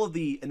have all of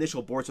the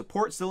initial board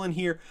support still in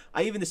here.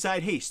 I even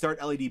decide, hey,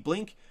 start LED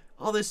blink.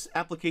 All this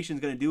application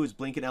is going to do is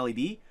blink an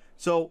LED.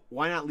 So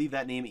why not leave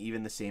that name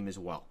even the same as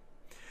well?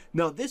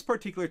 Now this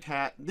particular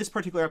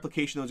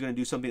application though is going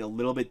to do something a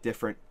little bit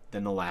different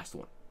than the last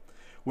one.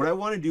 What I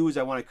want to do is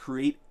I want to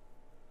create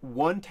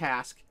one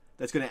task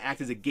that's going to act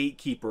as a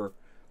gatekeeper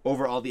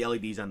over all the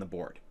LEDs on the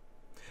board.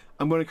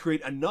 I'm going to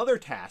create another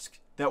task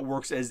that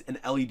works as an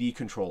LED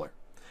controller.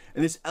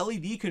 And this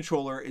LED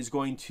controller is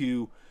going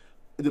to,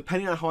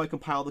 depending on how I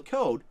compile the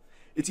code,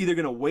 it's either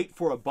going to wait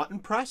for a button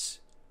press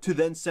to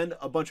then send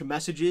a bunch of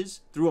messages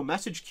through a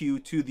message queue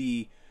to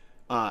the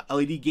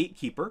LED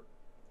gatekeeper.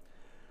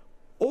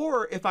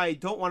 Or if I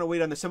don't want to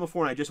wait on the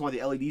semaphore and I just want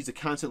the LEDs to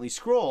constantly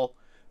scroll,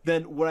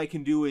 then what I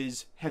can do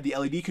is have the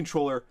LED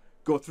controller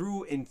go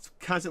through and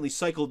constantly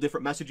cycle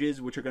different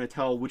messages, which are going to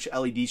tell which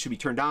LEDs should be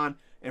turned on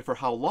and for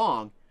how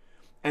long.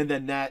 And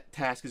then that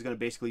task is going to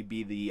basically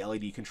be the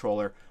LED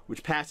controller,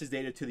 which passes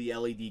data to the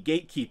LED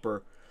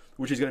gatekeeper,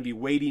 which is going to be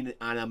waiting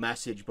on a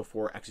message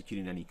before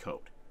executing any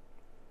code.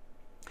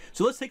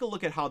 So let's take a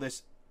look at how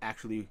this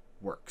actually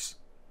works.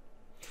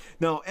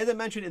 Now, as I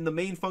mentioned in the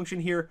main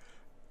function here,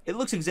 it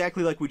looks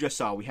exactly like we just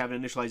saw. We have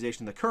an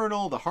initialization of the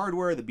kernel, the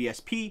hardware, the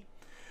BSP.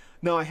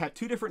 Now I have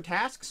two different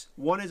tasks.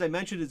 One, as I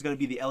mentioned, is going to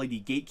be the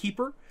LED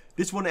gatekeeper.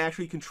 This one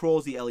actually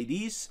controls the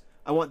LEDs.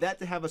 I want that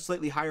to have a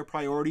slightly higher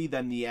priority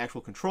than the actual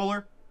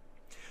controller.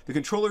 The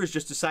controller is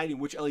just deciding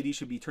which LED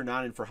should be turned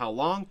on and for how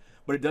long,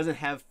 but it doesn't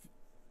have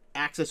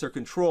access or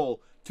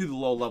control to the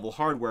low-level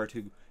hardware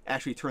to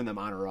actually turn them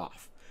on or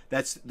off.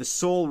 That's the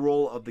sole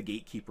role of the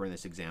gatekeeper in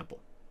this example.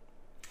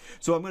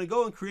 So I'm going to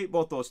go and create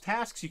both those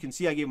tasks. You can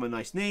see I gave them a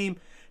nice name.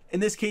 In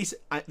this case,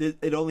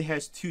 it only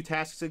has two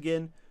tasks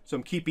again, so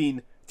I'm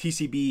keeping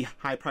TCB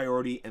high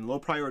priority and low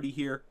priority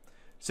here,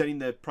 setting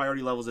the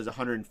priority levels as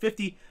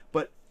 150,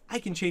 but I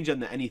can change them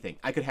to anything.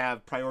 I could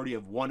have priority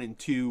of 1 and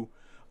 2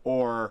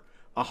 or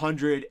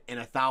 100 and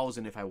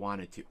 1,000 if I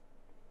wanted to.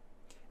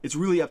 It's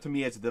really up to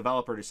me as a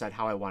developer to decide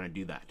how I want to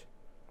do that.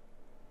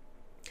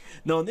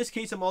 Now in this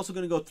case, I'm also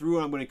going to go through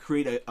and I'm going to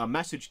create a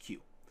message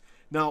queue.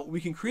 Now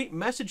we can create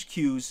message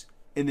queues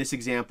in this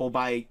example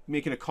by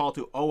making a call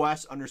to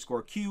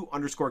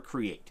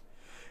os_q_create.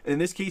 And in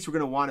this case, we're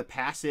going to want to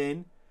pass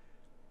in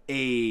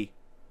a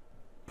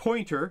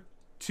pointer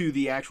to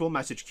the actual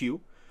message queue.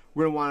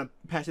 We're going to want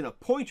to pass in a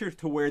pointer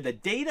to where the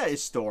data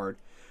is stored,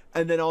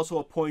 and then also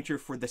a pointer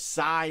for the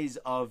size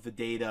of the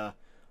data,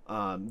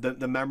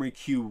 the memory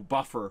queue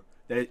buffer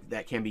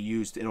that can be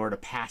used in order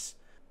to pass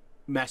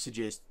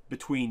messages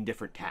between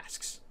different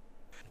tasks.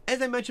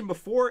 As I mentioned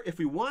before, if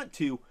we want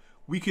to,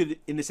 we could,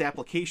 in this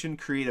application,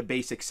 create a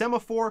basic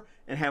semaphore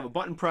and have a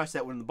button press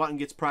that when the button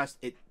gets pressed,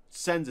 it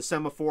sends a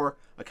semaphore,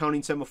 a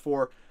counting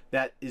semaphore,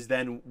 that is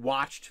then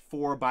watched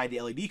for by the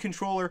LED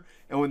controller,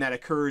 and when that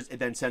occurs, it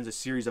then sends a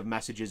series of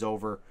messages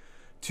over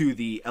to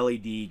the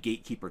LED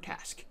gatekeeper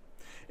task.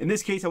 In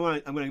this case, I'm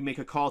going to make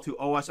a call to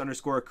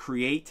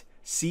os_create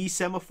C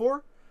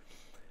semaphore,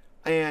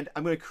 and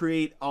I'm going to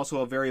create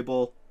also a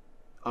variable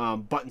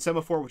button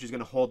semaphore, which is going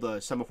to hold the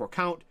semaphore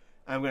count.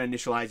 I'm going to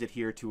initialize it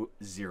here to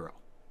 0.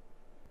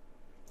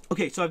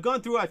 Okay, so I've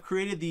gone through, I've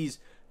created these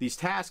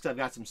tasks, I've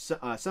got some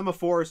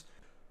semaphores.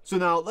 So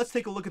now let's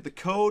take a look at the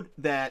code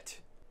that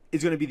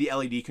is going to be the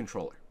LED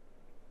controller.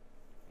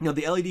 Now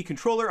the LED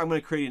controller, I'm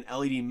going to create an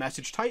LED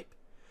message type.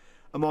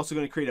 I'm also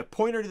going to create a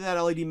pointer to that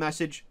LED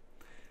message.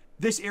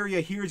 This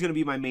area here is going to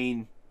be my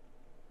main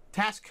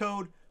task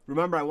code.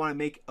 Remember, I want to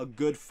make a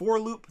good for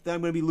loop that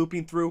I'm going to be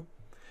looping through.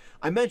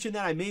 I mentioned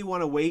that I may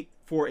want to wait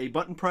for a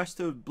button press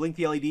to blink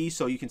the LED.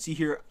 So you can see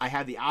here, I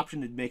have the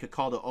option to make a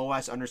call to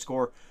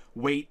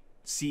OS_wait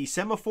C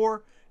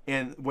semaphore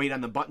and wait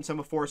on the button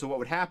semaphore. So what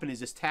would happen is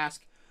this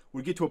task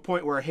would get to a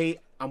point where, hey,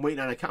 I'm waiting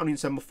on a counting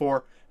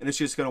semaphore, and it's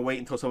just going to wait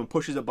until someone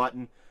pushes a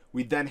button.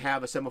 We'd then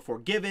have a semaphore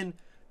given.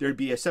 There'd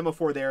be a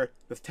semaphore there.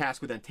 The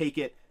task would then take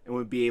it and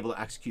would be able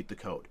to execute the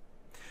code.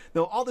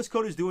 Now, all this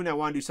code is doing, I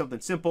want to do something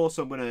simple,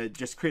 so I'm going to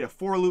just create a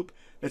for loop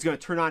that's going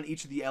to turn on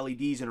each of the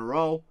LEDs in a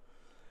row.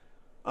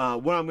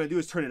 What I'm going to do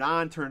is turn it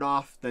on, turn it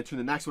off, then turn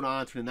the next one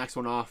on, turn the next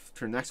one off,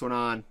 turn the next one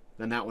on,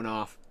 then that one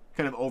off,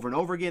 kind of over and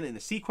over again in a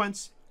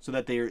sequence so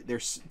that they're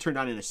turned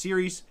on in a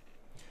series.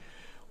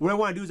 What I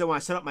want to do is I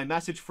want to set up my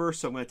message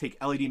first, so I'm going to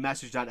take LED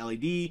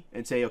message.led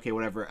and say, okay,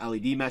 whatever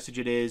LED message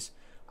it is,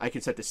 I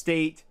can set the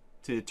state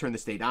to turn the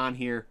state on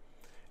here,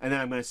 and then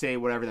I'm going to say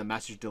whatever the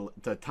message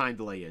the time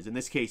delay is. In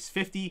this case,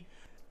 50.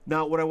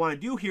 Now, what I want to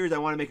do here is I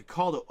want to make a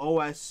call to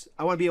OS.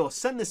 I want to be able to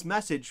send this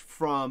message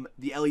from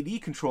the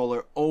LED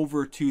controller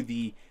over to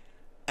the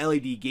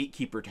LED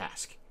gatekeeper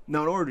task.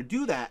 Now, in order to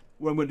do that,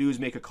 what I'm going to do is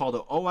make a call to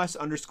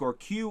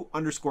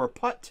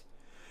OS_Q_put.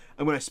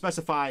 I'm going to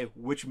specify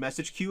which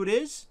message queue it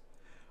is.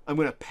 I'm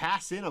going to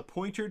pass in a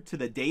pointer to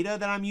the data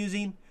that I'm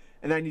using,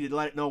 and I need to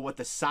let it know what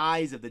the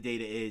size of the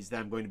data is that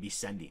I'm going to be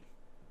sending.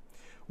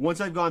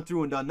 Once I've gone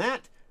through and done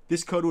that,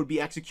 this code would be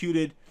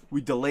executed.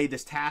 We delay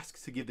this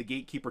task to give the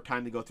gatekeeper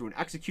time to go through and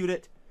execute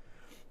it.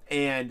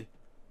 And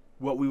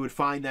what we would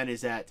find then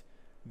is that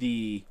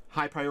the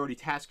high priority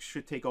task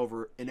should take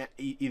over in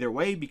either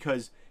way,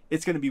 because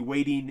it's going to be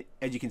waiting.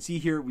 As you can see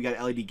here, we got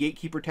LED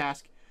gatekeeper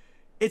task.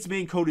 Its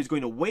main code is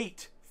going to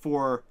wait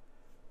for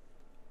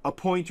a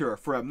pointer,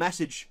 for a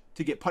message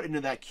to get put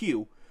into that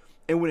queue.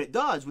 And when it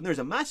does, when there's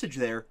a message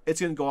there,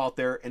 it's going to go out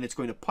there and it's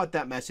going to put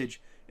that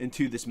message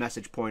into this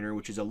message pointer,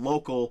 which is a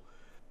local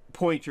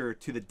pointer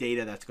to the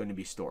data that's going to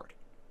be stored.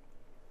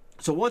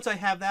 So once I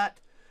have that,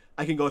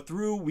 I can go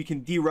through, we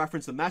can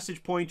dereference the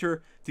message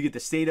pointer to get the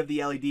state of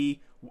the LED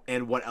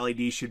and what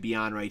LED should be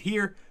on right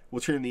here.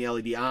 We'll turn the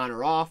LED on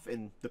or off,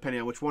 and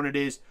depending on which one it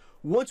is.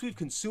 Once we've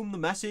consumed the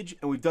message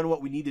and we've done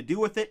what we need to do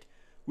with it,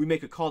 we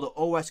make a call to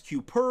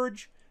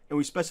OSQ_purge, and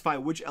we specify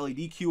which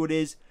LED queue it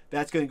is.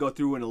 That's going to go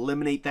through and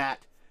eliminate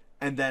that,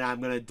 and then I'm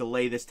going to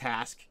delay this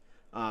task,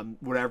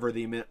 whatever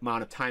the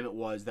amount of time it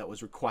was that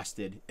was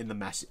requested in the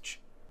message.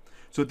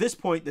 So at this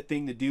point, the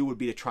thing to do would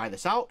be to try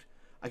this out.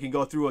 I can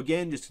go through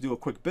again just to do a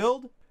quick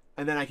build,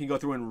 and then I can go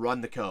through and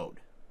run the code.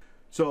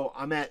 So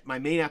I'm at my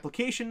main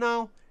application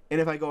now, and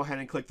if I go ahead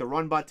and click the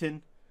run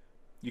button,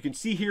 you can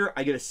see here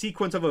I get a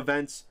sequence of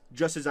events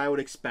just as I would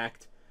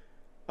expect.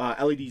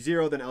 LED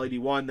 0, then LED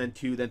 1, then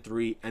 2, then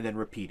 3, and then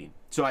repeating.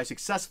 So I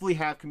successfully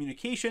have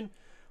communication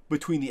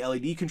between the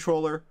LED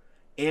controller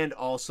and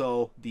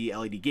also the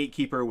LED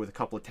gatekeeper with a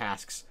couple of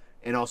tasks,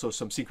 and also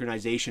some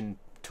synchronization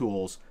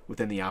tools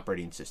within the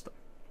operating system.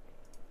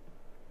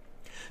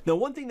 Now,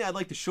 one thing that I'd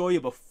like to show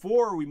you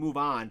before we move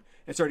on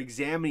and start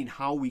examining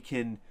how we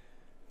can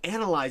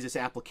analyze this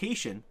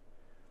application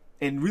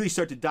and really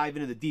start to dive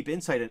into the deep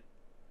insight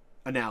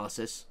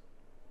analysis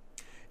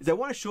is I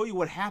want to show you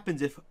what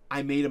happens if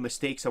I made a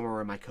mistake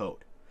somewhere in my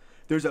code.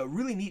 There's a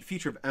really neat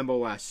feature of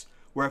MOS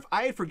where if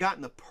I had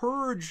forgotten to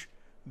purge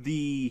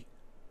the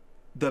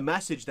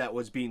message that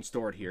was being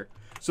stored here.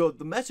 So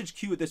the message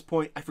queue at this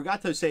point, I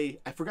grabbed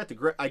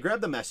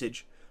the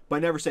message, but I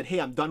never said, hey,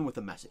 I'm done with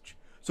the message.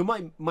 So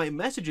my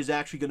message is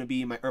actually going to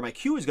be, my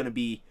queue is going to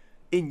be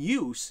in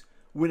use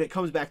when it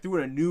comes back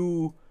through and a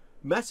new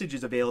message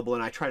is available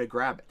and I try to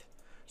grab it.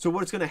 So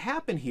what's going to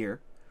happen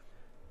here,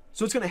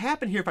 if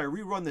I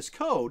rerun this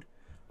code,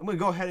 I'm going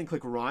to go ahead and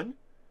click run.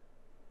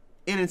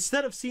 And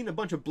instead of seeing a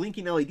bunch of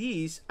blinking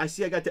LEDs, I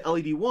see I got to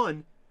LED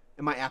 1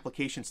 and my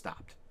application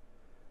stopped.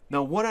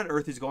 Now, what on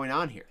earth is going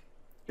on here?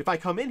 If I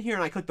come in here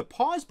and I click the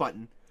pause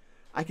button,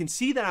 I can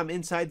see that I'm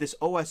inside this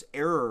OS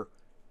error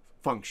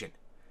function.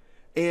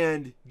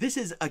 And this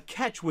is a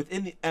catch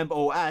within the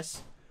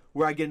MOS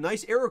where I get a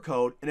nice error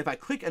code. And if I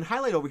click and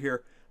highlight over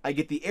here, I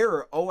get the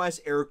error OS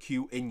error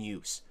queue in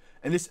use.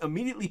 And this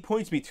immediately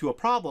points me to a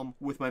problem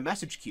with my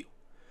message queue.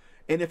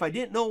 And if I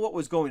didn't know what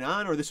was going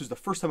on, or this was the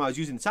first time I was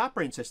using this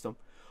operating system,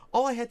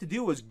 all I had to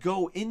do was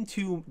go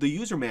into the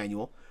user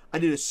manual. I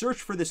did a search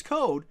for this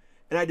code,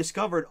 and I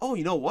discovered, oh,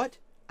 you know what?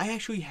 I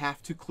actually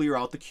have to clear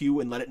out the queue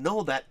and let it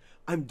know that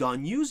I'm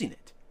done using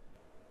it.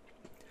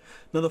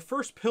 Now, the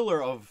first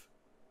pillar of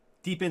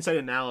deep insight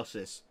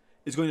analysis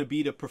is going to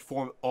be to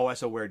perform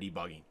OS-aware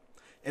debugging.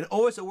 And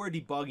OS-aware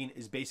debugging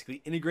is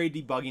basically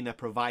integrated debugging that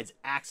provides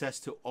access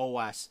to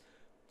OS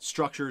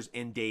structures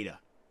and data.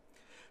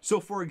 So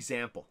for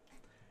example,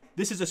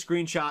 this is a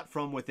screenshot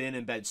from within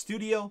Embedded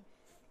Studio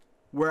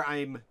where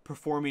I'm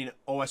performing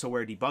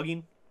OS-aware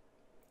debugging.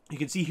 You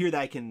can see here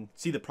that I can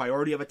see the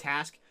priority of a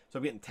task. So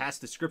I'm getting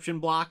task description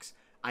blocks,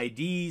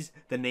 IDs,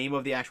 the name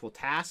of the actual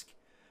task.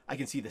 I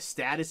can see the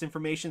status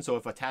information. So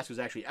if a task was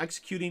actually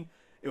executing,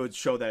 it would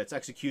show that it's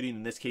executing.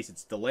 In this case,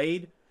 it's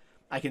delayed.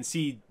 I can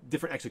see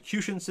different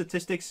execution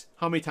statistics.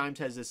 How many times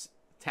has this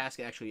task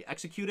actually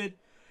executed?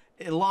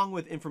 Along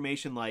with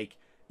information like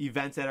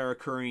events that are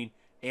occurring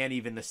and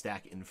even the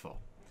stack info.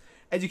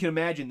 As you can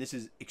imagine, this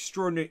is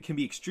extraordinary, can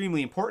be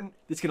extremely important.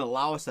 This can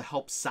allow us to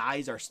help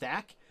size our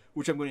stack,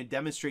 which I'm going to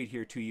demonstrate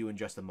here to you in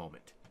just a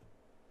moment.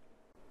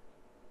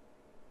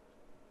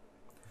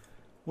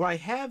 What I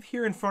have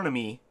here in front of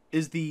me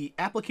is the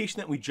application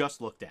that we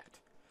just looked at.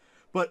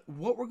 But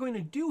what we're going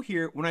to do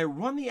here, when I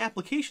run the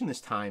application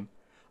this time,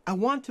 I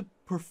want to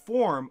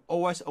perform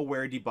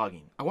OS-aware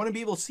debugging. I want to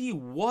be able to see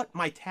what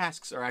my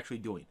tasks are actually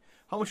doing.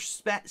 How much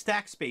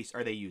stack space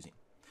are they using?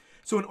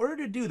 So in order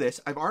to do this,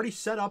 I've already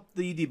set up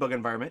the debug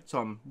environment, so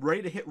I'm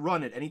ready to hit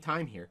run at any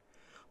time here.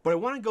 But I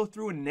want to go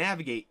through and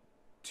navigate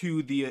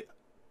to the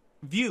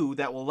view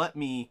that will let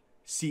me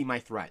see my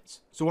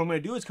threads. So what I'm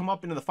going to do is come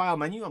up into the file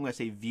menu. I'm going to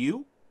say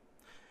view.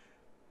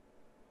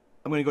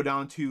 I'm going to go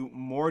down to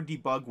more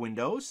debug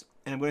windows,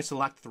 and I'm going to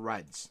select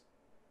threads.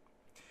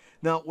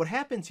 Now what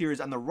happens here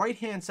is on the right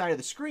hand side of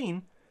the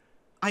screen,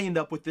 I end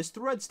up with this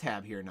threads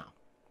tab here now.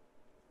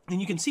 And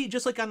you can see,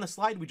 just like on the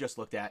slide we just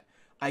looked at,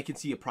 I can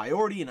see a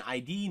priority, an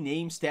ID,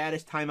 name,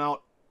 status, timeout,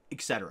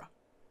 etc.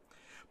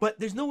 But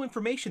there's no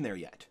information there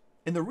yet.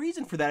 And the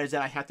reason for that is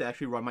that I have to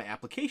actually run my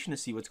application to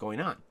see what's going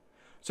on.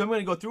 So I'm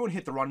going to go through and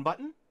hit the run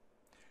button.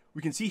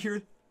 We can see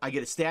here I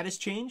get a status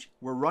change.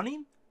 We're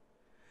running.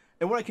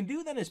 And what I can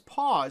do then is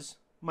pause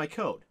my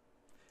code.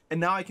 And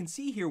now I can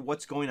see here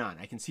what's going on.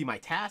 I can see my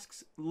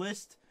tasks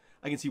list.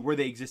 I can see where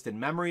they exist in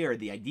memory or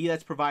the ID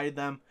that's provided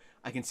them.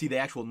 I can see the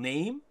actual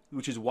name,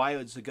 which is why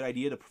it's a good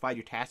idea to provide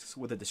your tasks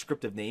with a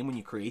descriptive name when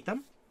you create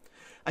them.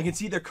 I can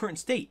see their current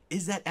state.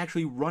 Is that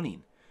actually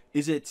running?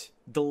 Is it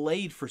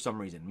delayed for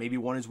some reason? Maybe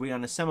one is waiting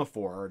on a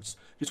semaphore, or it's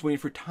just waiting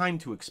for time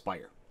to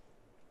expire.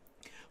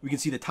 We can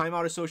see the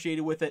timeout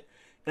associated with it.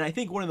 And I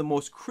think one of the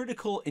most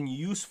critical and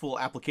useful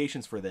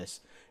applications for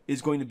this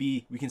is going to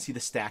be, we can see the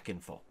stack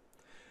info.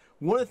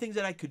 One of the things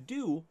that I could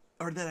do,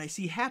 or that I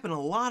see happen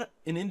a lot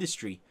in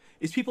industry,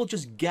 is people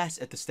just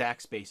guess at the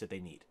stack space that they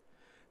need.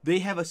 They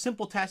have a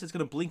simple task that's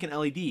going to blink an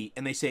LED,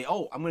 and they say,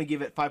 oh, I'm going to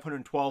give it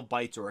 512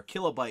 bytes or a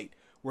kilobyte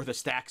worth of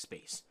stack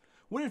space.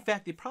 When in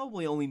fact, they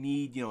probably only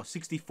need,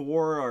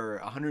 64 or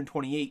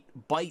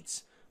 128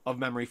 bytes of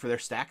memory for their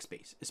stack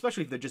space,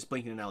 especially if they're just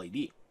blinking an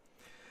LED.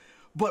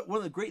 But one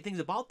of the great things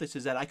about this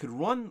is that I could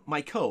run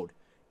my code,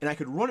 and I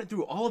could run it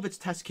through all of its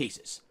test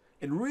cases,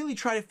 and really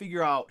try to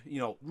figure out,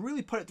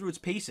 really put it through its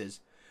paces,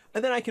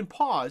 and then I can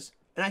pause,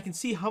 and I can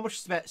see how much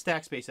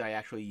stack space I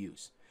actually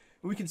use.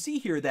 And we can see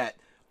here that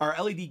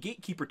our LED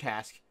gatekeeper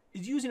task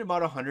is using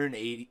about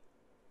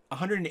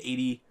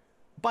 180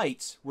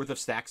 bytes worth of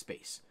stack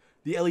space.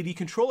 The LED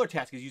controller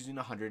task is using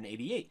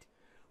 188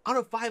 out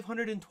of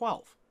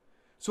 512.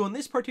 So in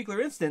this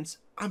particular instance,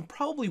 I'm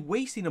probably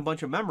wasting a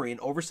bunch of memory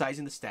and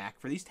oversizing the stack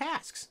for these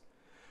tasks.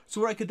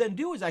 So what I could then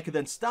do is I could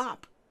then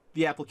stop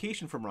the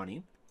application from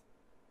running,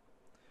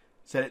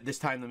 set it this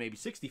time to maybe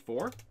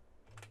 64.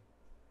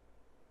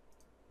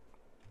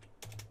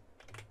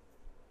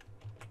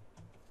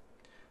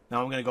 Now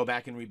I'm going to go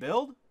back and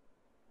rebuild,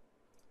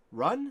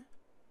 run,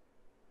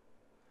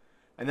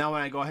 and now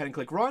when I go ahead and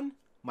click run,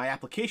 my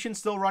application's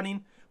still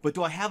running, but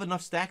do I have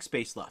enough stack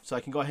space left? So I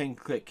can go ahead and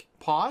click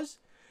pause,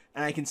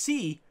 and I can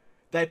see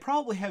that I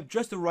probably have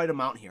just the right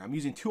amount here. I'm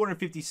using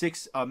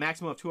 256,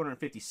 maximum of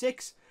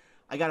 256.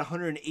 I got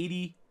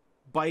 180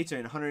 bytes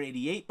and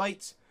 188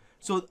 bytes.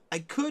 So I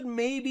could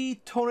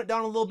maybe tone it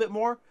down a little bit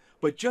more,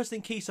 but just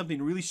in case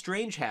something really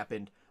strange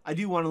happened, I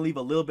do want to leave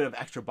a little bit of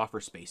extra buffer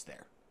space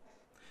there.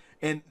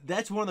 And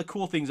that's one of the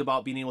cool things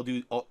about being able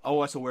to do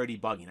OS-aware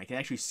debugging. I can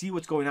actually see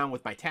what's going on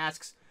with my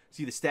tasks,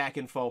 see the stack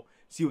info,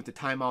 see what the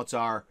timeouts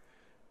are,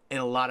 and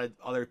a lot of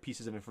other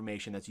pieces of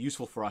information that's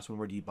useful for us when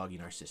we're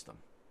debugging our system.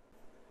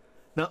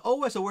 Now,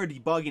 OS-aware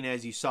debugging,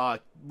 as you saw,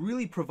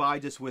 really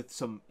provides us with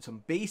some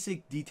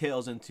basic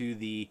details into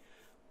the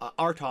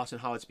RTOS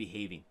and how it's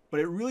behaving.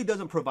 But it really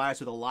doesn't provide us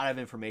with a lot of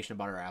information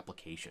about our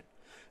application.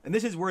 And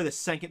this is where the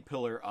second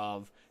pillar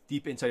of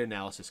deep insight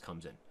analysis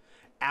comes in.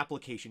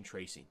 Application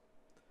tracing.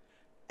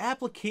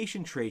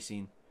 Application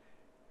tracing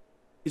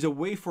is a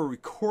way for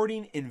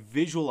recording and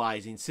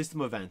visualizing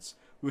system events,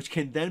 which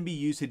can then be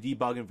used to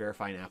debug and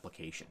verify an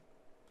application.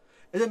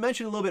 As I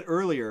mentioned a little bit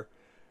earlier,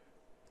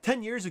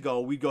 10 years ago,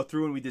 we'd go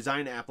through and we'd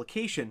design an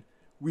application.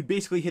 We'd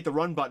basically hit the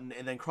run button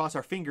and then cross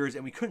our fingers,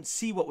 and we couldn't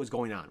see what was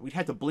going on. We'd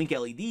have to blink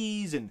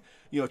LEDs and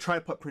try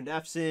to put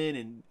printfs in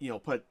and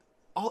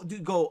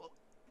go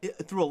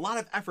through a lot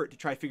of effort to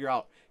try to figure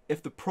out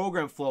if the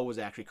program flow was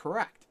actually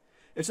correct.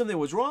 If something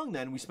was wrong,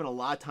 then we spent a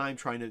lot of time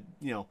trying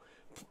to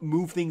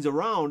move things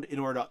around in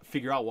order to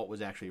figure out what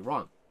was actually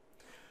wrong.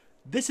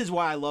 This is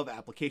why I love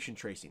application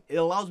tracing. It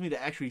allows me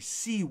to actually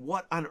see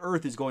what on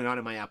earth is going on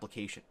in my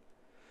application.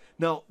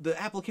 Now,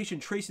 the application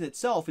tracing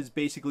itself is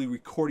basically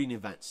recording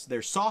events.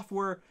 There's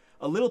software,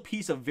 a little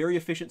piece of very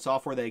efficient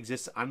software that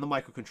exists on the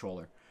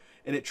microcontroller,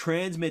 and it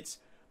transmits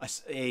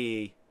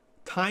a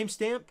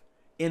timestamp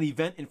and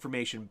event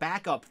information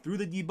back up through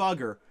the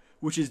debugger,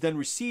 which is then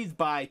received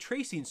by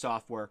tracing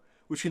software,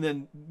 which can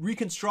then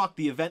reconstruct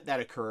the event that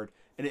occurred,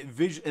 and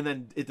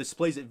then it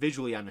displays it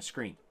visually on the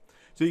screen.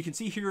 So you can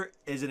see here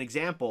as an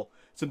example,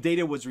 some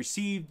data was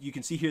received. You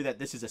can see here that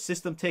this is a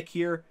system tick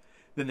here,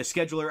 then the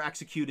scheduler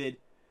executed,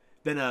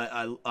 then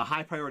a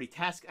high priority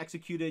task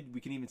executed.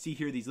 We can even see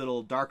here these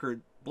little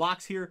darker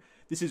blocks here.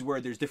 This is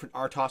where there's different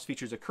RTOS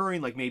features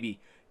occurring, like maybe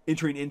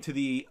entering into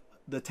the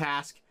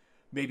task,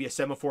 maybe a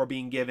semaphore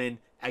being given,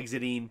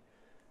 exiting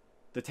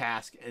the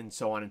task, and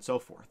so on and so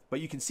forth.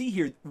 But you can see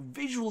here,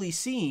 visually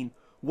seeing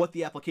what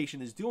the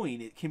application is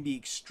doing, it can be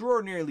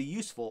extraordinarily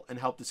useful and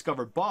help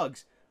discover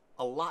bugs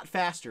a lot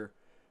faster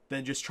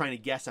than just trying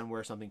to guess on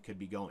where something could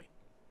be going.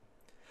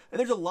 And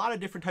there's a lot of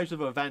different types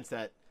of events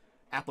that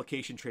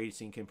application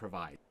tracing can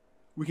provide.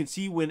 We can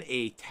see when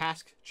a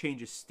task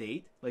changes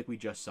state, like we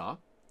just saw.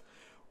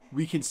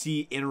 We can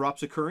see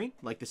interrupts occurring,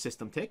 like the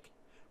system tick.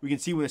 We can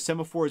see when a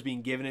semaphore is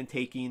being given and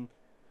taken,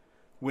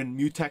 when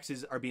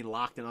mutexes are being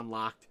locked and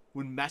unlocked,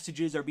 when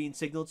messages are being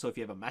signaled, so if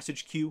you have a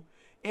message queue,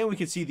 and we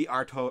can see the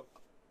RTOS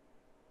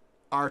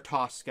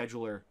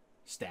scheduler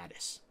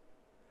status.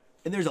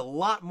 And there's a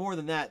lot more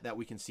than that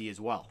we can see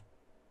as well.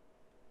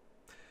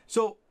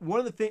 So one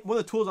of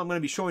the tools I'm going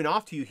to be showing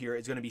off to you here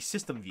is going to be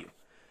System View.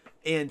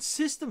 And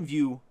System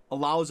View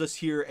allows us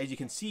here, as you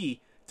can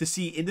see, to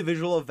see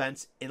individual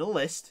events in a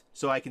list.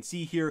 So I can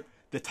see here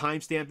the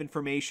timestamp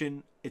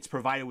information. It's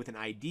provided with an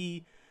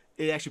ID.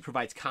 It actually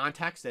provides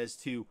context as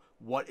to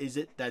what is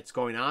it that's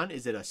going on.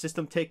 Is it a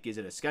system tick? Is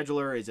it a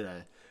scheduler? Is it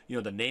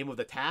the name of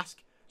the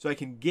task? So I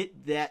can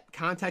get that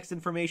context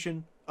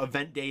information,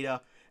 event data,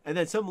 and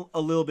then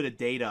a little bit of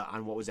data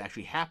on what was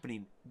actually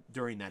happening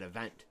during that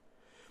event.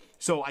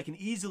 So I can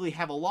easily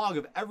have a log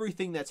of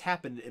everything that's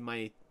happened in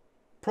my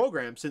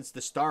program since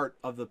the start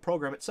of the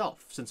program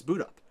itself, since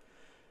boot up,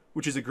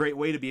 which is a great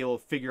way to be able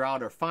to figure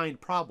out or find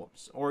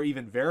problems or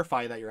even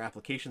verify that your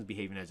application is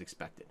behaving as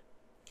expected.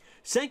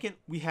 Second,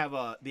 we have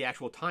the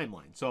actual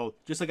timeline. So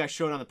just like I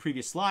showed on the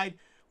previous slide,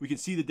 we can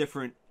see the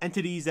different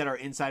entities that are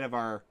inside of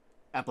our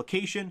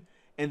application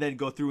and then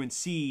go through and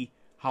see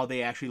how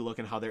they actually look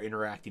and how they're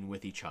interacting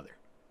with each other.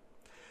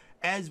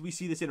 As we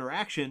see this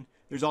interaction,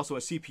 there's also a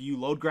CPU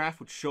load graph,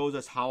 which shows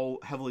us how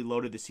heavily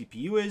loaded the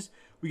CPU is.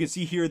 We can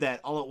see here that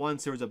all at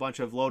once there was a bunch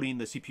of loading.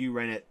 The CPU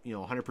ran at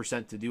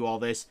 100% to do all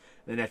this.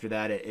 And then after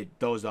that, it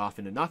dozed off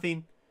into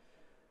nothing.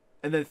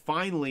 And then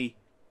finally,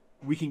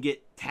 we can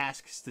get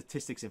task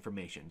statistics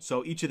information.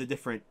 So each of the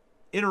different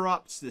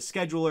interrupts, the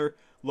scheduler,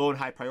 low and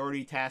high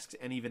priority tasks,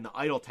 and even the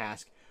idle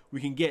task,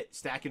 we can get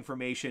stack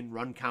information,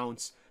 run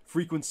counts,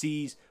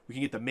 frequencies. We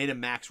can get the min and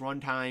max run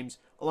times,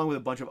 along with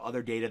a bunch of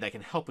other data that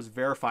can help us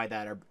verify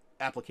that our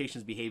application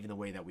is behaving the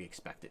way that we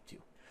expect it to.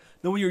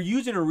 Now, when you're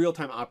using a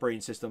real-time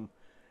operating system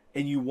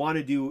and you want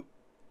to do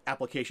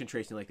application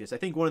tracing like this, I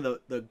think one of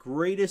the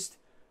greatest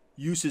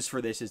uses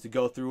for this is to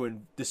go through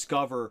and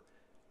discover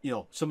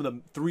some of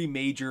the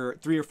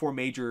three or four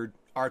major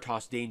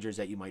RTOS dangers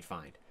that you might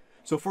find.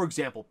 So for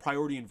example,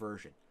 priority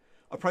inversion.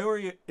 A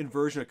priority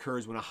inversion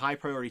occurs when a high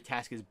priority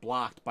task is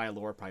blocked by a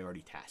lower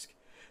priority task.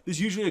 This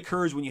usually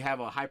occurs when you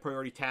have a high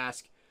priority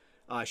task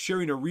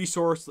sharing a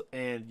resource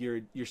and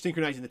you're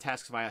synchronizing the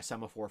tasks via a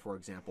semaphore, for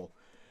example.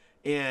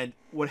 And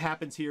what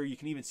happens here, you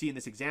can even see in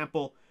this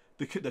example,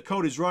 the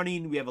code is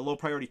running, we have a low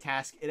priority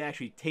task, it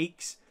actually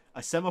takes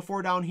a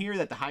semaphore down here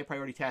that the high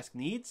priority task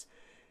needs.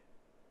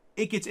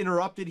 It gets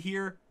interrupted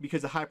here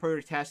because the high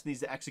priority task needs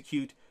to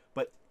execute,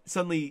 but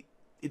suddenly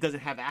it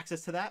doesn't have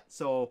access to that,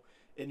 so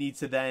it needs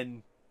to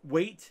then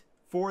wait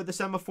for the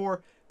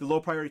semaphore. The low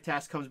priority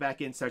task comes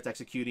back in, starts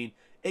executing,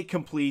 it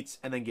completes,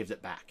 and then gives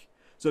it back.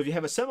 So if you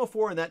have a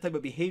semaphore and that type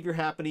of behavior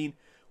happening,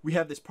 we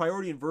have this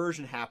priority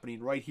inversion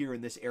happening right here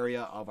in this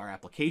area of our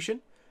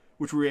application,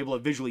 which we're able to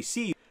visually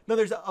see. Now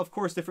there's, of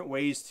course, different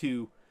ways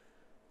to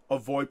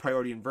avoid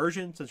priority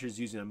inversion, such as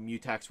using a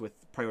mutex with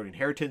priority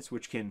inheritance,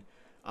 which can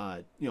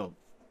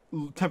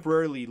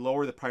temporarily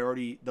lower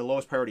the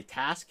lowest priority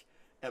task,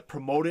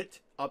 promote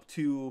it up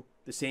to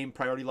the same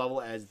priority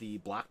level as the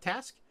block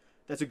task.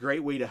 That's a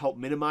great way to help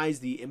minimize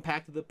the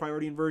impact of the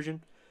priority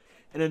inversion.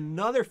 And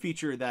another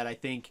feature that I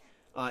think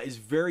is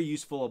very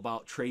useful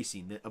about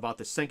tracing, about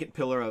the second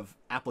pillar of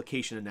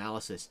application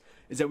analysis,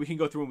 is that we can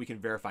go through and we can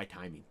verify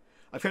timing.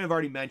 I've kind of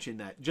already mentioned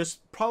that just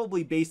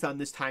probably based on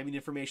this timing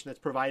information that's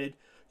provided,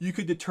 you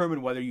could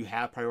determine whether you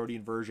have priority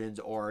inversions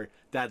or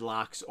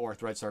deadlocks or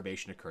thread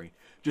starvation occurring.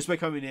 Just by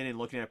coming in and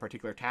looking at a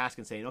particular task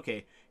and saying,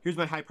 okay, here's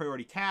my high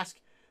priority task.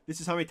 This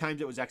is how many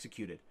times it was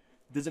executed.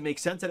 Does it make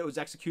sense that it was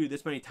executed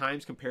this many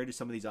times compared to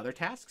some of these other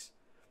tasks?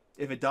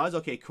 If it does,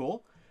 okay,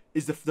 cool.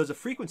 Does the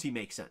frequency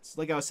make sense?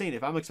 Like I was saying,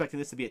 if I'm expecting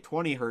this to be at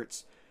 20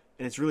 hertz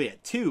and it's really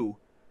at 2,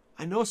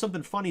 I know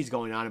something funny is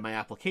going on in my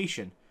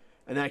application.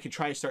 and then I can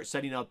try to start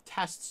setting up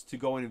tests to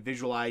go in and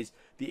visualize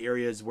the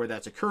areas where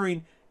that's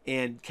occurring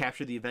and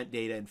capture the event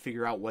data and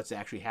figure out what's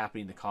actually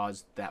happening to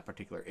cause that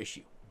particular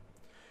issue.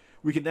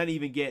 We can then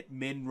even get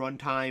min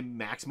runtime,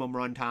 maximum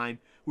runtime,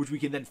 which we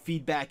can then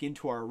feed back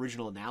into our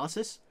original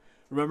analysis.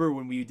 Remember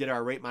when we did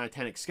our rate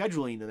monotonic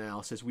scheduling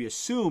analysis, we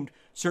assumed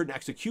certain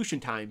execution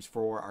times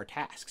for our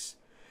tasks.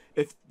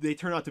 If they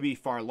turn out to be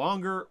far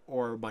longer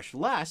or much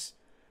less,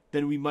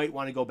 then we might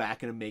want to go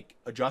back and make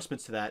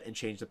adjustments to that and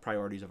change the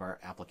priorities of our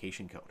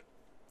application code.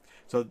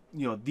 So,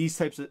 this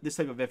type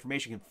of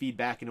information can feed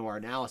back into our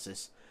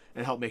analysis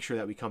and help make sure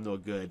that we come to a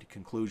good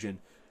conclusion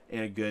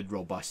and a good,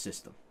 robust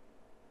system.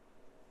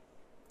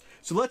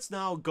 So let's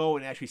now go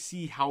and actually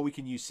see how we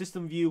can use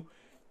System View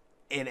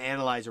and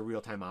analyze a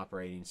real-time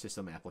operating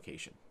system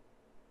application.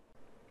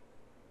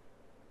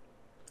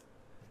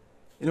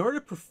 In order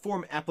to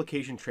perform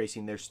application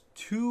tracing, there's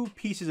two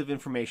pieces of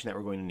information that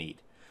we're going to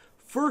need.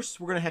 First,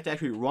 we're going to have to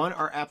actually run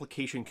our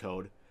application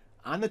code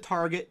on the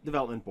target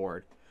development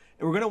board,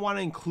 and we're going to want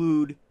to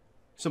include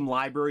some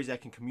libraries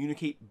that can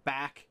communicate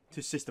back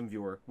to System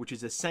Viewer, which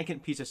is the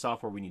second piece of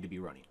software we need to be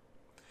running.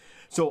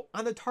 So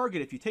on the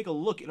target, if you take a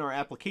look in our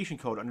application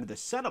code under the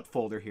setup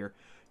folder here,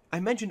 I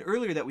mentioned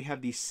earlier that we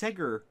have these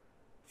SEGGER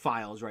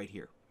files right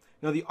here.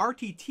 Now the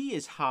RTT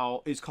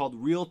is called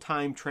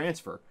real-time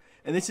transfer,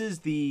 and this is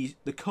the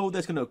code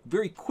that's going to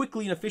very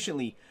quickly and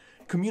efficiently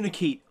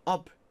communicate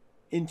up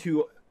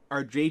into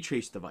our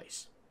JTrace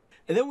device.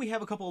 And then we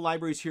have a couple of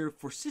libraries here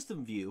for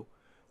System View,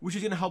 which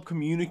is going to help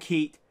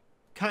communicate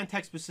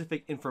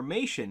context-specific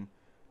information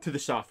to the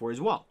software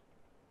as well.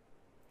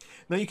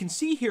 Now you can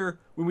see here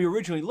when we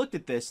originally looked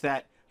at this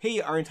that,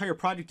 hey, our entire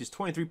project is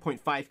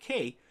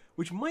 23.5K,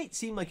 which might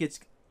seem like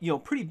it's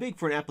pretty big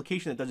for an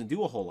application that doesn't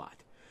do a whole lot.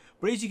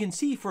 But as you can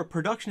see, for a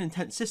production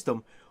intent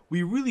system,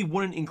 we really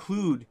wouldn't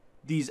include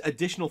these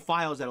additional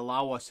files that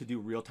allow us to do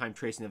real-time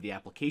tracing of the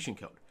application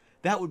code.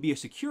 That would be a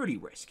security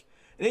risk.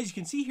 And as you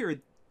can see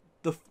here,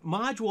 the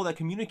module that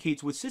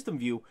communicates with System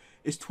View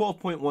is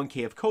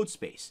 12.1K of code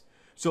space.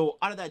 So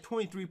out of that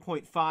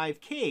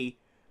 23.5K,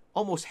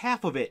 almost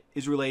half of it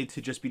is related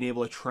to just being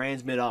able to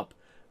transmit up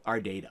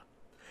our data.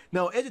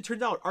 Now, as it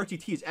turns out,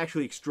 RTT is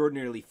actually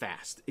extraordinarily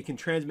fast. It can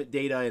transmit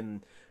data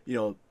in,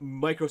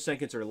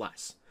 microseconds or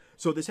less.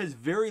 So this has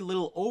very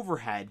little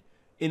overhead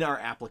in our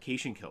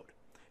application code.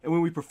 And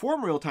when we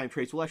perform real-time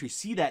trace, we'll actually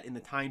see that in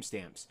the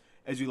timestamps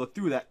as we look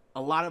through that.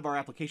 A lot of our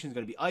application is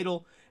going to be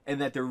idle, and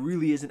that there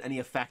really isn't any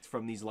effect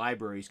from these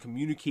libraries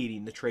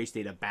communicating the trace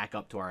data back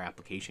up to our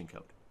application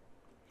code.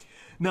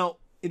 Now,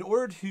 in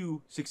order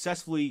to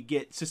successfully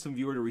get System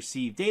Viewer to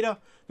receive data,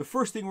 the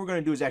first thing we're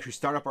going to do is actually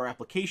start up our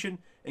application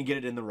and get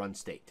it in the run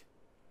state.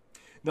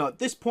 Now at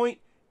this point,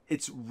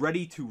 it's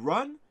ready to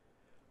run.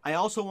 I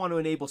also want to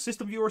enable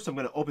System Viewer, so I'm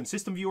going to open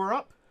System Viewer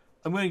up.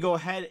 I'm going to go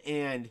ahead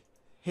and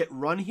hit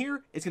run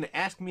here. It's going to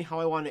ask me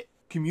how I want to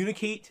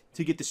communicate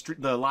to get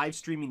the live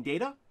streaming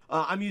data.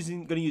 I'm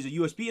going to use a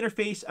USB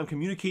interface. I'm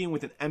communicating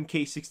with an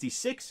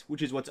MK66,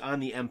 which is what's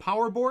on the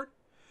mPower board.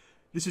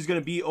 This is going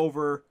to be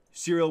over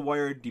serial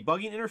wired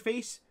debugging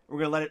interface. We're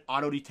going to let it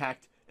auto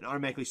detect and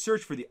automatically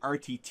search for the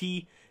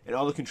RTT and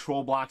all the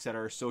control blocks that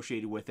are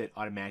associated with it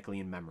automatically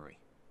in memory.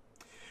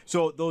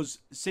 So those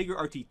SEGGER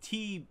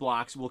RTT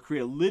blocks will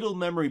create a little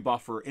memory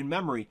buffer in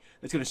memory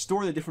that's going to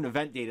store the different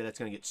event data that's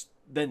going to get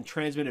then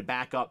transmitted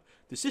back up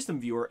to System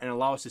Viewer and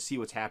allow us to see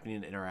what's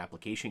happening in our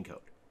application code.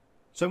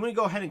 So I'm going to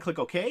go ahead and click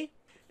OK.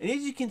 And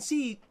as you can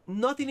see,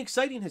 nothing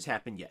exciting has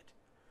happened yet.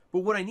 But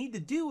what I need to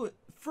do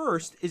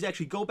first is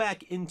actually go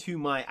back into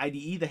my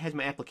IDE that has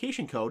my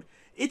application code.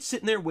 It's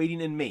sitting there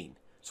waiting in main.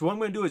 So what I'm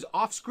going to do is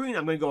off screen,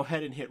 I'm going to go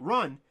ahead and hit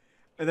run.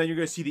 And then you're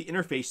going to see the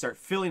interface start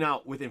filling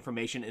out with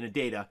information and the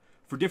data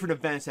for different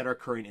events that are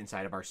occurring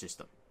inside of our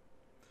system.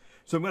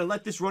 So I'm going to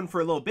let this run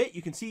for a little bit.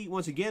 You can see,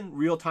 once again,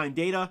 real-time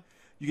data.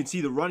 You can see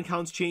the run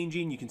counts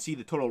changing. You can see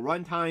the total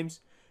run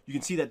times. You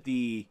can see that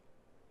the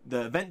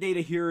event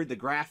data here, the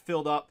graph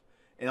filled up,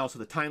 and also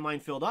the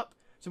timeline filled up.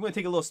 So I'm going to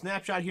take a little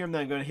snapshot here, and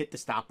then I'm going to hit the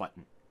stop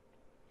button.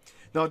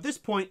 Now at this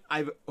point,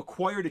 I've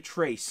acquired a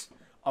trace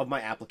of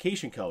my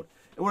application code.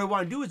 And what I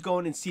want to do is go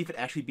in and see if it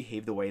actually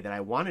behaved the way that I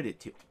wanted it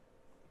to.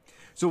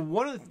 So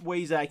one of the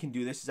ways that I can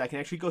do this is I can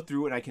actually go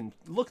through and I can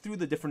look through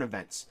the different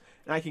events.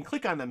 And I can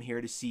click on them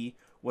here to see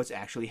what's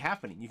actually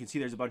happening. You can see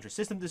there's a bunch of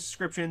system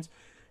descriptions.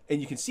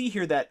 And you can see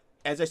here that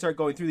as I start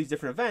going through these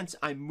different events,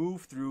 I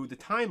move through the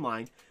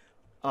timeline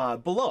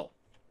below.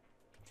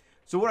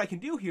 So what I can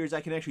do here is I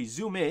can actually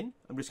zoom in.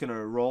 I'm just going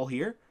to roll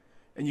here.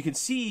 And you can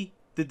see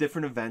the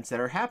different events that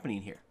are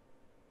happening here.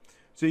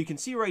 So you can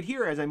see right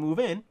here as I move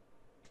in,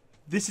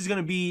 this is going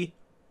to be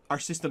our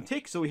system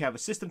tick. So we have a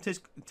system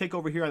tick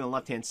over here on the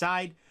left-hand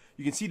side.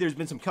 You can see there's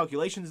been some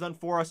calculations done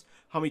for us,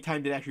 how many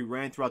times it actually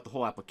ran throughout the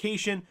whole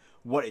application,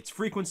 what its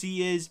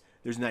frequency is.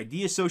 There's an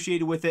ID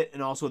associated with it,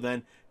 and also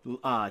then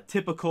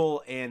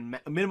typical and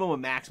minimum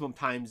and maximum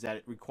times that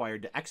it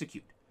required to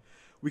execute.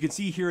 We can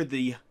see here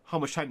how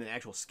much time the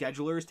actual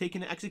scheduler is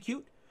taking to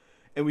execute.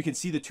 And we can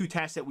see the two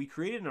tasks that we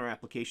created in our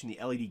application, the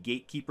LED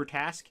gatekeeper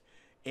task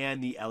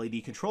and the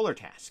LED controller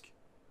task.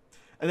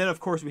 And then, of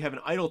course, we have an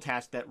idle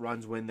task that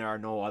runs when there are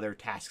no other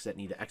tasks that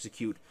need to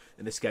execute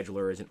and the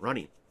scheduler isn't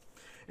running.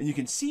 And you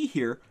can see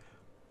here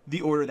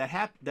the order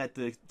that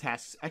the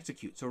tasks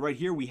execute. So right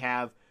here we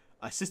have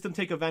a system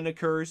tick event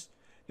occurs.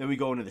 Then we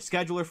go into the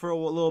scheduler for a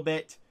little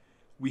bit.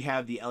 We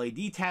have the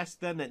LED task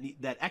then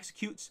that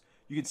executes.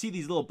 You can see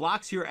these little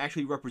blocks here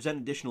actually represent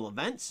additional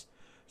events.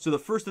 So the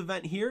first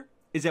event here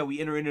is that we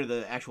enter into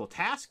the actual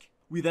task.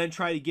 We then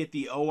try to get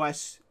the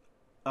OS,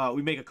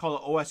 we make a call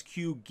to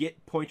OSQ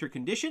get pointer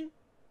condition.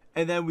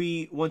 And then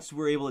once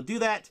we're able to do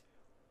that,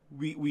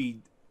 we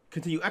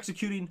continue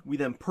executing. We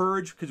then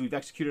purge because we've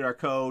executed our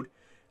code.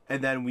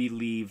 And then we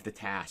leave the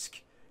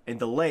task and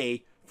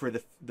delay for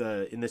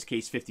the in this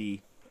case,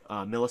 50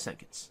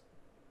 milliseconds.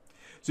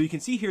 So you can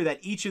see here that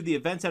each of the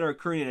events that are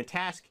occurring in a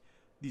task,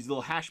 these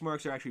little hash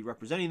marks are actually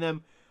representing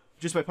them.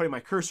 Just by putting my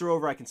cursor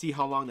over, I can see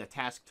how long that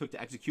task took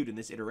to execute in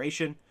this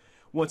iteration.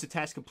 Once a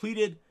task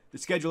completed, the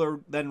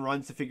scheduler then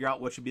runs to figure out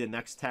what should be the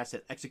next task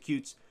that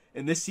executes.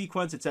 In this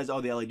sequence, it says,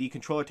 oh, the LED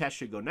controller task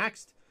should go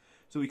next.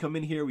 So we come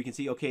in here, we can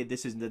see, okay,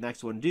 this is the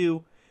next one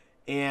due.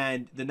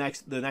 And the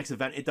next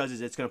event it does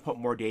is it's going to put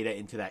more data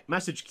into that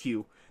message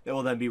queue that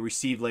will then be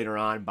received later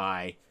on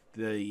by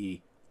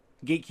the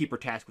gatekeeper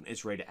task when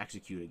it's ready to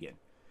execute again.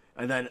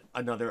 And then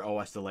another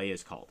OS delay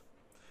is called.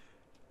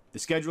 The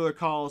scheduler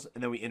calls,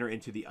 and then we enter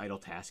into the idle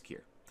task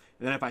here.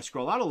 And then if I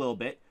scroll out a little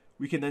bit,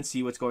 we can then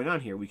see what's going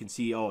on here. We can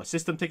see, oh, a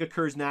system tick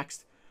occurs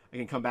next. I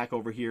can come back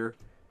over here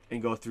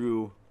and go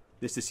through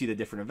this to see the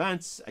different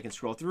events. I can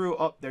scroll through.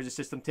 Oh, there's a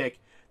system tick.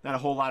 Not a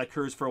whole lot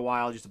occurs for a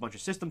while, just a bunch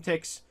of system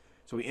ticks.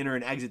 So we enter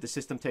and exit the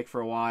system tick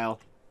for a while.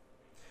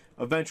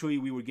 Eventually,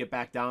 we would get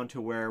back down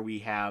to where we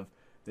have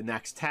the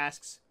next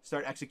tasks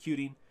start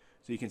executing.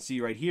 So you can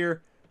see right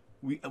here,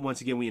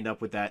 once again, we end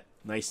up with that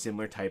nice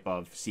similar type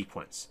of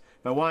sequence.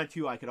 If I wanted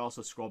to, I could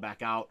also scroll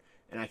back out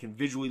and I can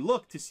visually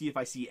look to see if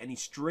I see any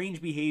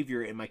strange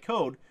behavior in my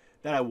code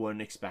that I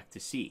wouldn't expect to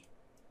see.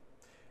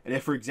 And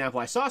if, for example,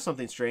 I saw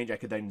something strange, I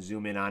could then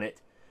zoom in on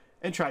it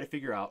and try to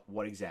figure out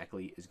what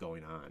exactly is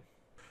going on.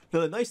 Now,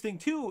 the nice thing,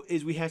 too,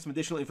 is we have some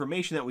additional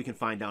information that we can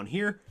find down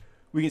here.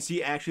 We can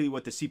see actually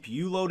what the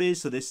CPU load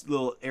is. So this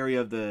little area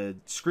of the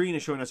screen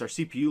is showing us our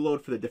CPU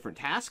load for the different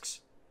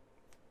tasks.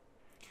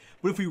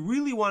 But if we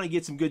really want to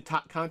get some good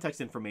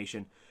context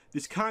information,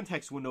 this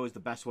context window is the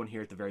best one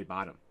here at the very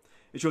bottom.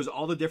 It shows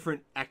all the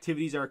different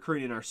activities that are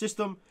occurring in our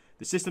system,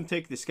 the system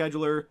tick, the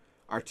scheduler,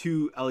 our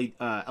two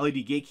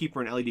LED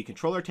gatekeeper and LED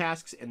controller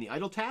tasks, and the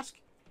idle task.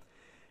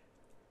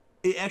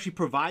 It actually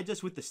provides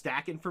us with the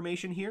stack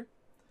information here.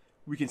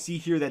 We can see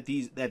here that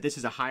this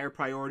is a higher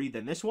priority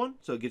than this one,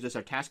 so it gives us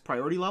our task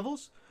priority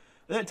levels.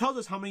 And then it tells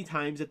us how many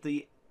times that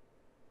the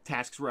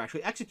tasks were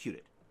actually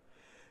executed.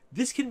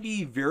 This can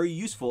be very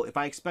useful if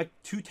I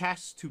expect two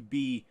tasks to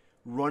be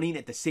running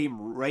at the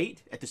same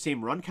rate, at the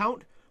same run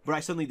count, but I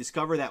suddenly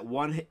discover that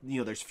one,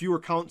 there's fewer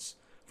counts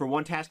for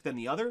one task than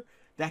the other.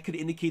 That could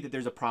indicate that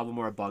there's a problem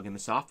or a bug in the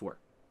software.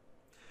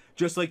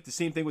 Just like the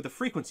same thing with the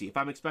frequency. If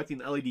I'm expecting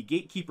the LED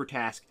gatekeeper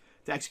task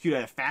to execute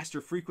at a faster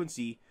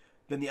frequency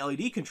than the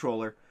LED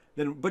controller,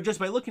 but just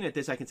by looking at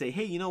this, I can say,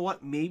 hey, you know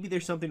what? Maybe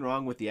there's something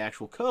wrong with the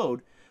actual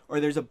code, or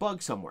there's a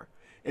bug somewhere.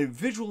 And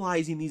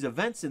visualizing these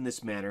events in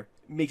this manner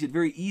makes it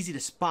very easy to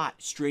spot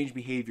strange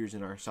behaviors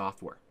in our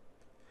software.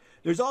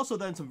 There's also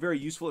then some very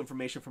useful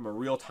information from a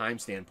real-time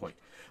standpoint.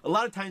 A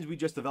lot of times we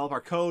just develop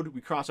our code, we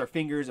cross our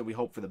fingers, and we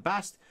hope for the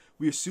best.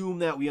 We assume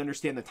that we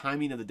understand the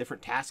timing of the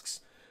different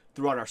tasks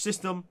throughout our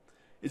system.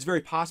 It's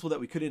very possible that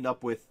we could end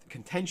up with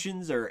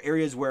contentions or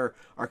areas where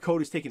our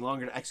code is taking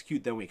longer to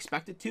execute than we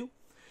expect it to.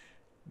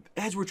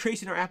 As we're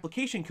tracing our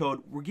application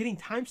code, we're getting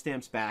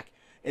timestamps back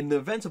in the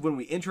events of when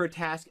we enter a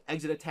task,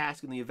 exit a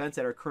task, and the events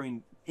that are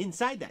occurring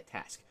inside that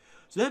task.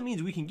 So that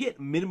means we can get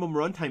minimum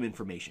runtime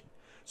information.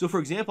 So for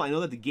example, I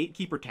know that the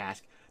gatekeeper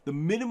task, the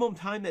minimum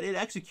time that it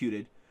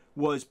executed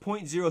was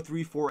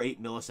 0.0348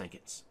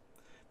 milliseconds.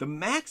 The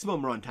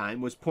maximum runtime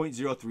was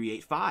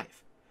 0.0385.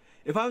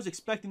 If I was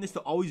expecting this to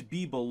always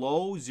be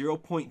below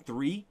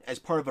 0.3 as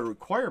part of a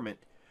requirement,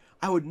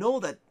 I would know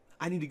that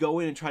I need to go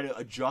in and try to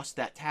adjust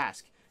that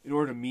task in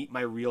order to meet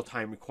my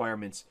real-time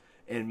requirements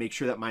and make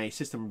sure that my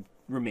system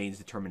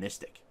remains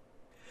deterministic.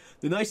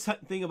 The nice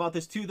thing about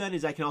this too then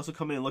is I can also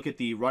come in and look at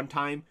the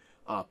runtime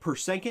per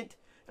second,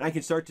 and I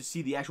can start to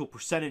see the actual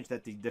percentage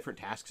that the different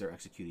tasks are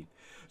executing.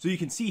 So you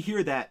can see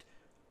here that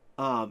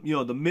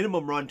the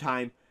minimum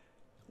runtime,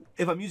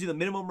 if I'm using the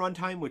minimum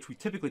runtime, which we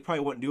typically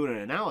probably wouldn't do in an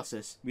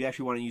analysis, we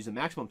actually want to use the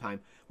maximum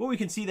time. But we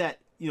can see that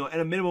at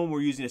a minimum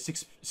we're using a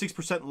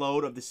 6%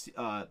 load of the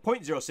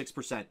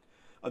 0.06%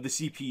 of the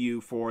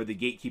CPU for the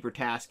gatekeeper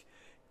task,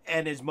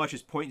 and as much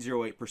as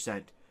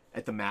 0.08%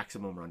 at the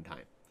maximum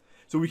runtime.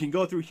 So we can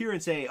go through here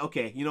and say,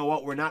 okay, you know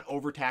what, we're not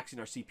overtaxing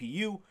our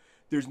CPU.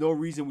 There's no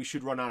reason we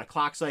should run out of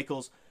clock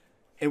cycles,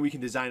 and we can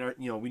design our,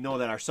 we know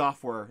that our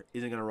software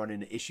isn't going to run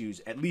into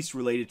issues, at least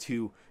related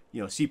to,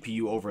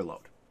 CPU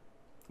overload,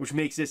 which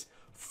makes this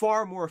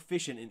far more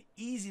efficient and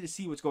easy to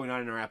see what's going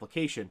on in our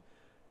application,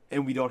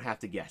 and we don't have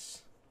to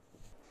guess.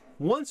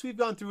 Once we've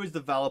gone through as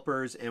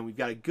developers and we've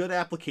got a good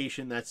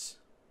application that's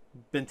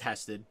been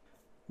tested,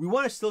 we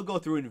want to still go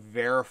through and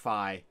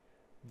verify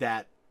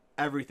that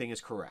everything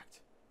is correct.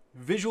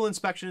 Visual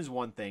inspection is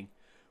one thing,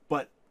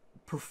 but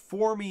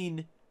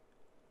performing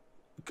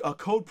a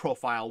code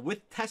profile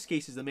with test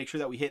cases to make sure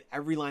that we hit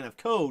every line of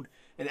code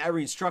and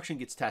every instruction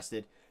gets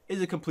tested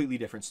is a completely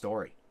different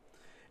story.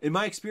 In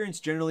my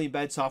experience, generally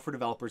embedded software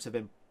developers have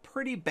been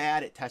pretty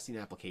bad at testing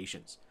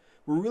applications.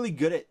 We're really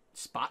good at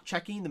spot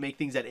checking to make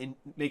things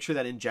make sure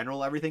that in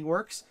general everything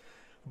works,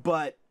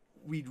 but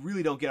we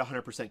really don't get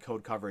 100%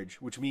 code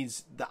coverage, which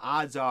means the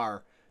odds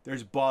are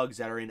there's bugs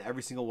that are in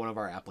every single one of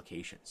our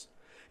applications.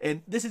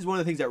 And this is one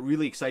of the things that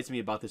really excites me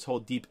about this whole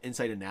deep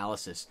insight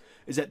analysis,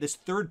 is that this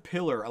third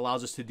pillar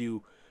allows us to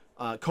do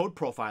code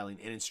profiling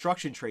and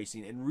instruction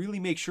tracing and really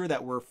make sure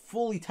that we're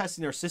fully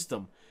testing our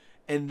system.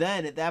 And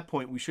then at that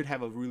point, we should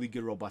have a really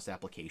good, robust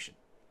application.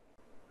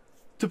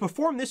 To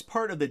perform this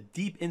part of the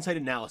deep insight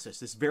analysis,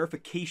 this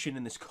verification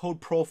and this code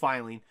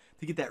profiling,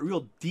 to get that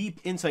real deep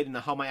insight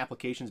into how my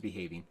application is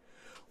behaving,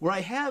 what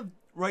I have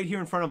right here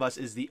in front of us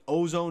is the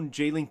Ozone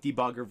J-Link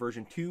Debugger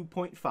version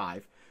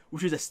 2.5,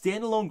 which is a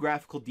standalone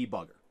graphical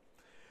debugger.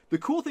 The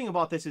cool thing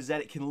about this is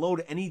that it can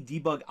load any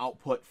debug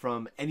output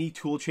from any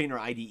toolchain or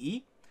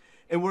IDE.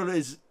 And what it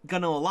is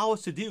going to allow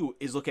us to do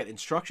is look at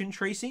instruction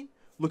tracing,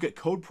 look at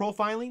code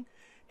profiling,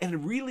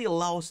 and really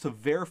allow us to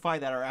verify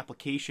that our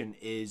application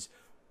is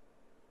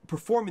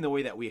performing the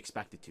way that we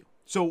expect it to.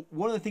 So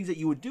one of the things that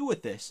you would do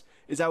with this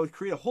is I would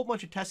create a whole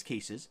bunch of test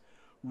cases,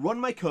 run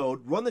my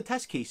code, run the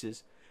test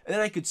cases, and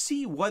then I could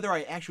see whether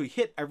I actually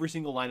hit every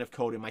single line of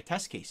code in my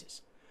test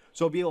cases.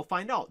 So I'll be able to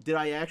find out, did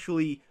I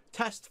actually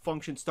test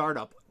function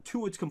startup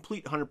to its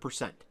complete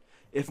 100%?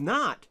 If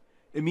not,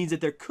 it means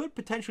that there could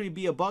potentially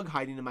be a bug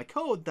hiding in my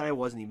code that I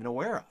wasn't even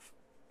aware of.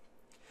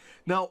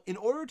 Now, in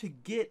order to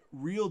get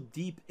real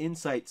deep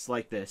insights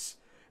like this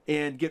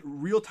and get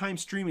real-time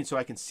streaming so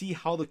I can see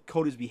how the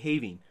code is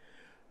behaving,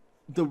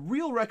 the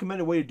real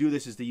recommended way to do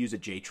this is to use a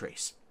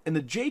JTrace. And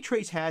the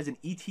JTrace has an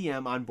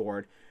ETM on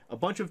board, a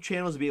bunch of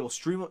channels to be able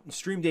to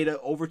stream data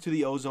over to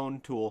the Ozone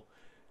tool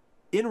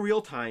in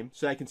real time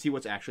so I can see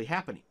what's actually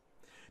happening.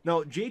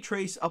 Now,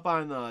 JTrace up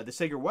on the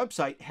SEGGER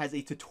website has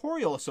a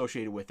tutorial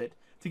associated with it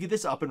to get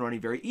this up and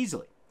running very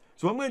easily.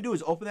 So what I'm going to do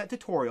is open that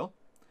tutorial,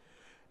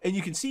 and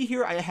you can see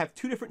here I have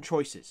two different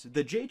choices.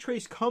 The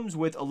JTrace comes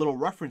with a little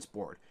reference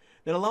board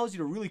that allows you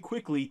to really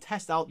quickly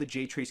test out the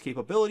JTrace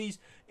capabilities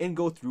and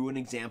go through an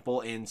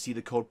example and see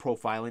the code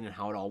profiling and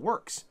how it all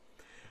works.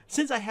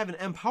 Since I have an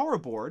Empower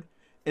board,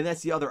 and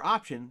that's the other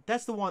option,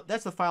 that's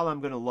the file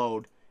I'm going to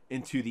load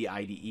into the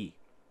IDE.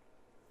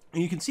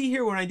 And you can see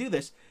here when I do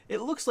this,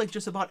 it looks like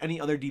just about any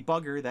other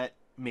debugger that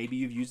maybe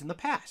you've used in the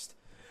past.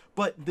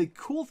 But the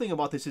cool thing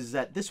about this is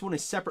that this one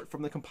is separate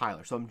from the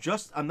compiler. So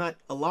I'm not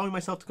allowing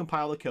myself to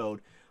compile the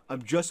code.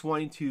 I'm just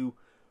wanting to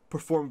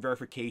perform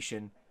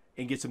verification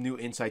and get some new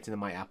insights into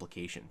my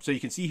application. So you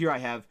can see here I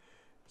have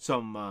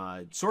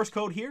some source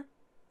code here.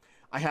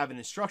 I have an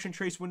instruction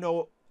trace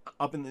window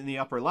up in the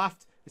upper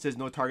left. It says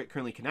no target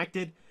currently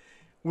connected.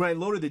 When I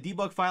loaded the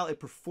debug file, it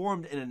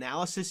performed an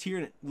analysis here.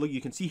 And look, you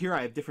can see here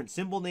I have different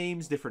symbol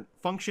names, different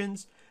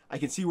functions. I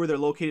can see where they're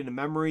located in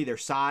memory, their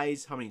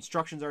size, how many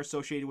instructions are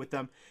associated with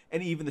them,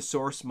 and even the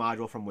source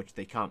module from which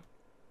they come.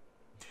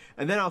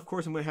 And then, of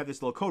course, I'm going to have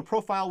this little code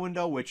profile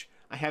window, which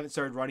I haven't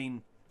started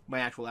running my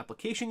actual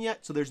application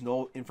yet, so there's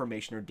no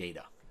information or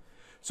data.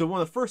 So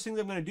one of the first things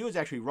I'm going to do is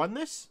actually run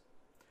this.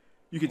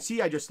 You can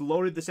see I just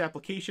loaded this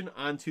application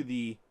onto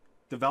the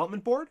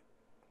development board.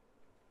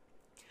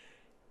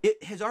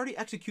 It has already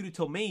executed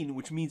till main,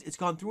 which means it's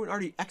gone through and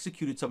already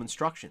executed some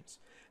instructions.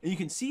 And you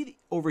can see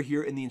over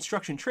here in the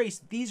instruction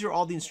trace, these are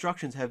all the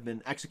instructions have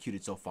been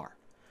executed so far.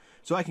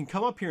 So I can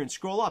come up here and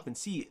scroll up and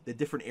see the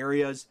different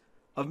areas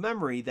of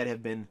memory that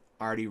have been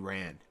already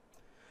ran.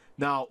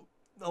 Now,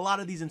 a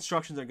lot of these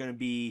instructions are going to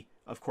be,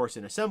 of course,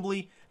 in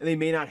assembly, and they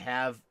may not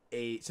have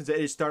since it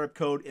is startup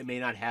code, it may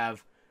not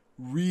have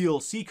real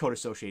C code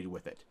associated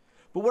with it.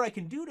 But what I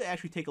can do to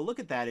actually take a look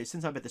at that is,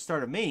 since I'm at the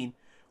start of main,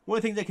 one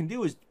of the things I can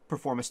do is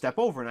perform a step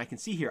over, and I can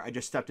see here, I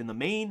just stepped in the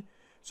main,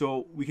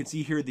 so we can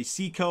see here the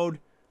C code,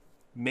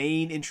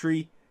 main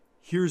entry,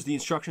 here's the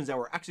instructions that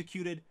were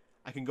executed.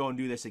 I can go and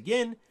do this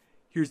again.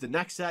 Here's the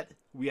next set.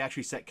 We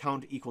actually set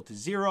count equal to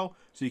 0,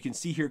 so you can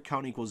see here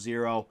count equals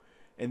 0,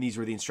 and these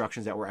were the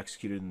instructions that were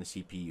executed in the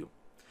CPU.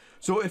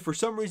 So if for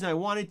some reason I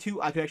wanted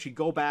to, I could actually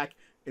go back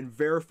and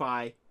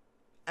verify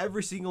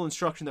every single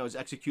instruction that was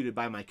executed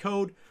by my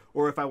code,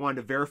 or if I wanted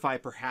to verify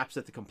perhaps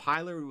that the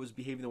compiler was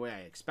behaving the way I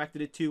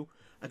expected it to,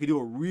 I could do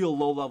a real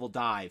low-level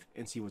dive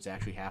and see what's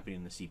actually happening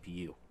in the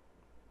CPU.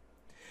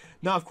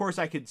 Now, of course,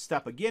 I could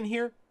step again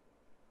here,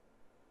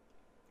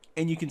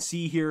 and you can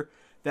see here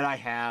that I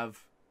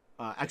have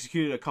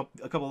executed a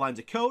couple lines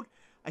of code.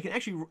 I can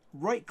actually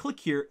right-click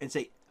here and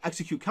say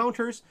execute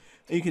counters,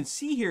 and you can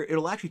see here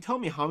it'll actually tell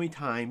me how many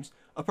times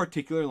a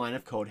particular line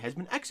of code has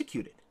been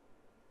executed.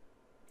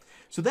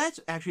 So that's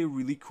actually a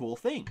really cool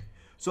thing.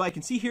 So I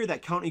can see here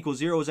that count equals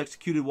 0 was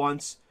executed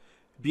once,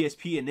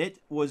 BSP init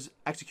was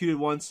executed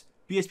once,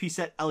 BSP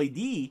set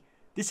LED,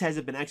 this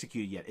hasn't been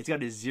executed yet. It's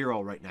got a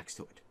 0 right next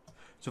to it.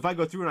 So if I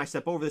go through and I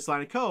step over this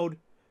line of code,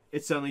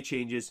 it suddenly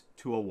changes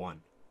to a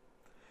 1.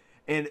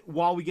 And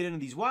while we get into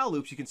these while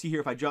loops, you can see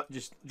here if I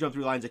just jump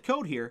through lines of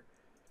code here,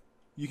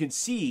 you can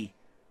see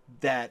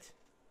that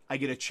I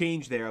get a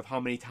change there of how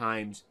many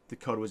times the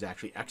code was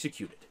actually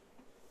executed.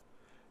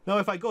 Now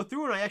if I go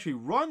through and I actually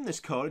run this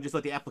code and just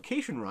let the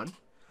application run,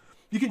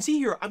 you can see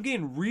here I'm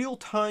getting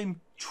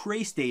real-time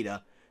trace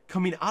data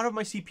coming out of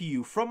my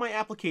CPU from my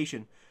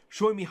application,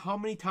 showing me how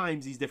many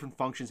times these different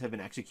functions have been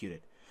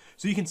executed.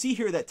 So you can see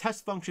here that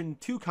test function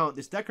 2 count,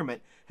 this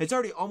decrement, has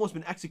already almost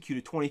been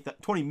executed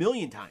 20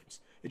 million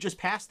times. It just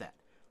passed that.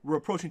 We're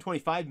approaching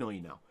 25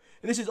 million now.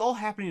 And this is all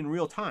happening in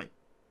real time.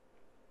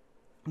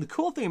 And the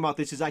cool thing about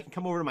this is I can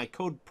come over to my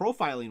code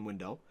profiling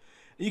window,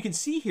 and you can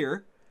see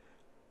here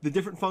the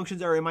different functions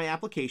that are in my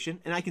application,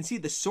 and I can see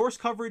the source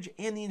coverage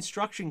and the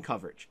instruction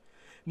coverage.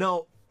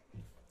 Now,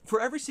 for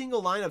every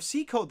single line of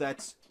C code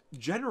that's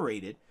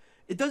generated,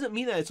 it doesn't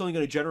mean that it's only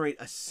going to generate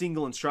a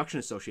single instruction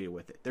associated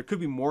with it. There could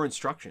be more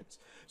instructions.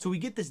 So we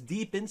get this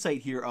deep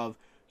insight here of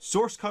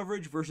source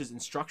coverage versus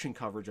instruction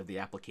coverage of the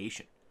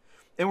application.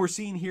 And we're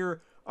seeing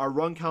here our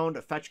run count,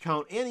 a fetch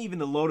count, and even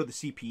the load of the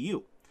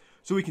CPU.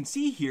 So we can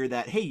see here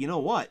that, hey, you know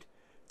what?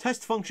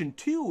 Test function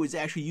 2 is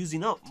actually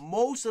using up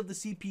most of the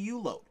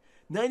CPU load.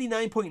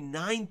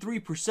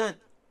 99.93%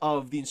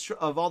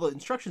 of all the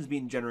instructions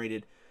being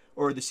generated,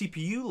 or the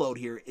CPU load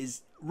here,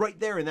 is right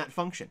there in that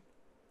function.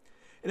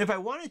 And if I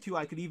wanted to,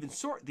 I could even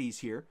sort these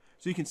here.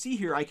 So you can see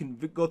here, I can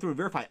go through and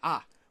verify,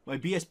 my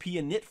BSP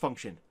init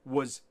function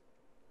was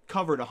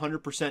covered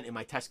 100% in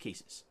my test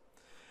cases.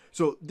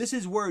 So this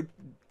is where,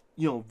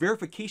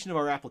 verification of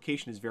our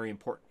application is very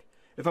important.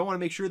 If I want to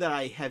make sure that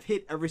I have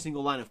hit every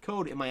single line of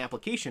code in my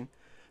application,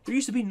 there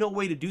used to be no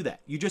way to do that.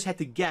 You just had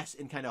to guess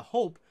and kind of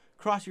hope,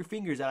 cross your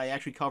fingers that I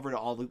actually covered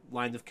all the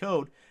lines of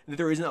code and that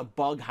there isn't a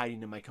bug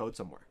hiding in my code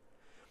somewhere.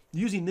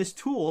 Using this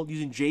tool,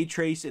 using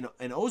JTrace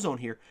and Ozone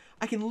here,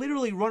 I can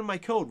literally run my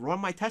code, run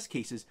my test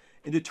cases,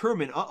 and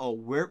determine,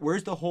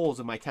 where's the holes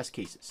in my test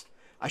cases?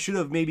 I should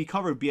have maybe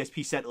covered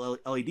BSP set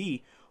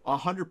LED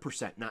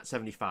 100%, not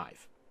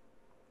 75.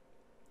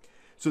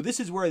 So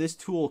this is where this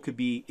tool could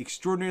be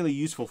extraordinarily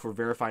useful for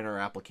verifying our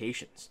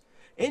applications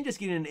and just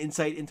getting an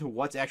insight into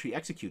what's actually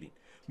executing.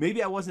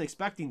 Maybe I wasn't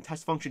expecting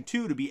test function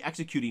 2 to be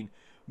executing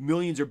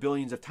millions or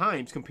billions of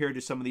times compared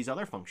to some of these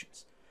other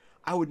functions.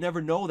 I would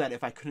never know that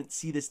if I couldn't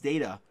see this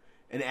data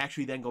and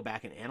actually then go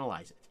back and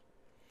analyze it.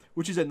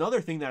 Which is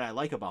another thing that I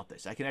like about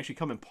this. I can actually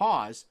come and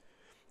pause,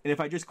 and if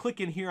I just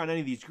click in here on any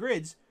of these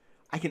grids,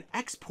 I can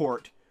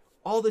export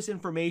all this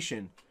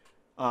information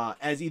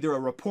as either a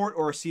report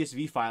or a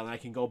CSV file, and I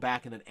can go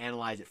back and then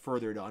analyze it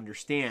further to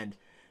understand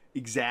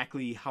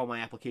exactly how my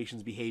application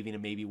is behaving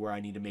and maybe where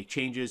I need to make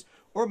changes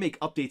or make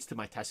updates to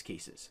my test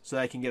cases so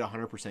that I can get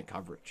 100%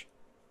 coverage.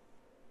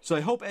 So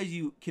I hope, as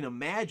you can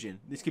imagine,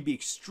 this could be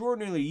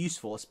extraordinarily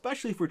useful,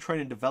 especially if we're trying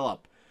to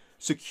develop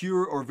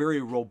secure or very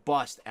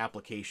robust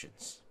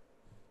applications.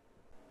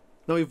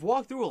 Now, we've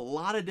walked through a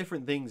lot of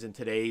different things in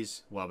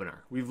today's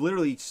webinar. We've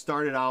literally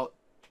started out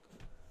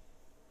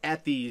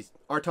at the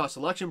RTOS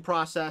selection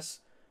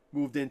process,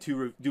 moved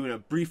into doing a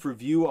brief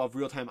review of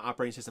real-time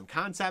operating system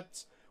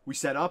concepts. We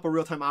set up a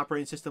real-time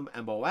operating system,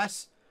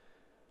 MOS.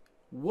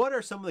 What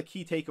are some of the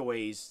key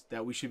takeaways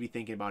that we should be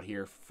thinking about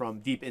here from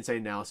deep insight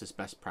analysis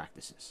best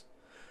practices?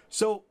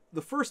 So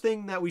the first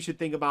thing that we should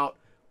think about,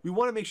 we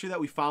want to make sure that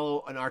we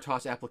follow an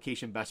RTOS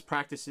application best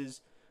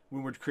practices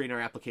when we're creating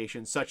our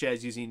applications, such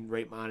as using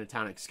rate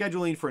monotonic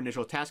scheduling for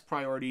initial task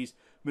priorities,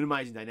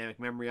 minimizing dynamic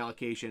memory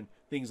allocation,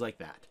 things like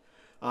that.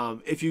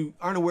 If you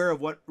aren't aware of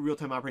what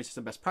real-time operating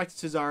system best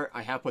practices are,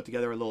 I have put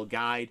together a little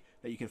guide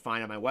that you can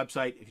find on my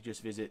website if you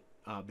just visit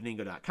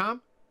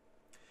beningo.com.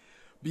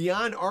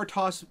 Beyond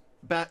RTOS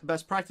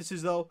best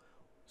practices, though,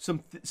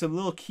 some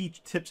little key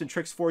tips and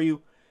tricks for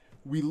you.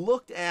 We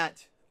looked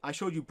at, I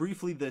showed you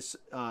briefly this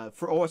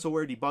for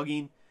OS-aware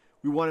debugging.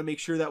 We want to make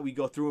sure that we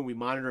go through and we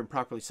monitor and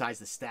properly size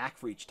the stack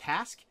for each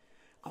task.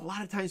 A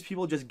lot of times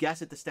people just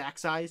guess at the stack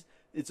size.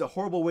 It's a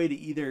horrible way to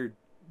either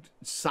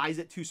size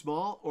it too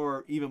small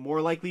or, even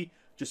more likely,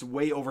 just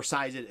way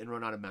oversize it and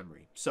run out of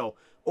memory. So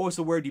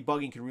OS-aware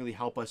debugging can really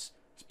help us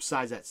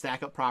size that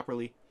stack up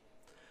properly.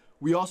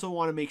 We also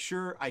want to make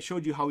sure, I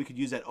showed you how we could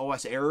use that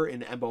OS error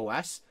in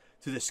MOS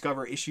to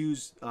discover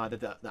issues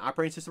that the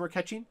operating system are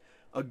catching.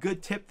 A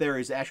good tip there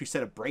is to actually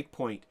set a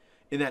breakpoint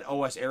in that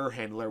OS error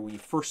handler when you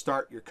first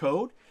start your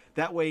code.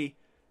 That way,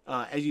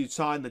 as you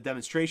saw in the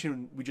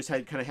demonstration, we just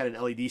had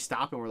an LED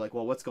stop and we're like,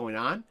 well, what's going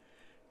on?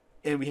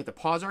 And we had to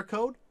pause our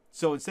code.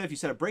 So instead, if you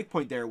set a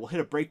breakpoint there, we'll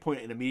hit a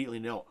breakpoint and immediately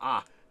know,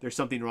 there's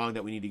something wrong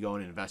that we need to go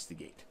and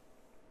investigate.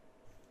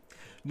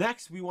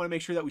 Next, we want to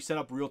make sure that we set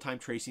up real-time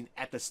tracing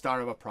at the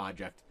start of a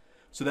project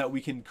so that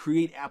we can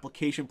create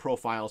application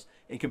profiles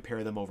and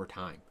compare them over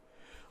time.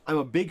 I'm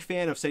a big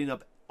fan of setting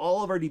up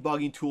all of our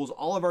debugging tools,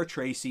 all of our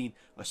tracing,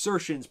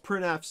 assertions,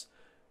 printfs,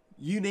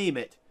 you name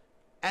it,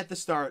 at the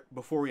start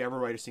before we ever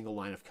write a single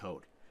line of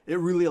code. It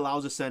really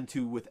allows us then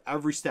to, with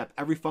every step,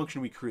 every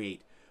function we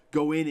create,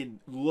 go in and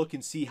look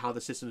and see how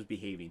the system is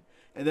behaving.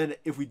 And then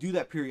if we do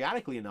that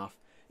periodically enough,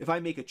 if I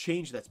make a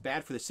change that's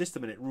bad for the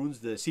system and it ruins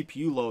the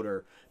CPU load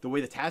or the way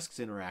the tasks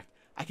interact,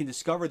 I can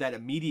discover that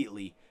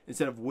immediately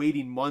instead of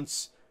waiting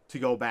months to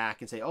go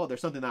back and say, oh,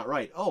 there's something not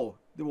right. Oh,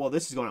 well,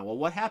 this is going on. Well,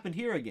 what happened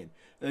here again?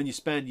 And then you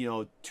spend,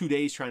 2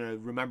 days trying to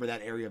remember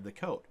that area of the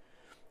code.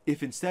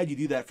 If instead you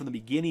do that from the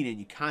beginning and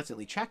you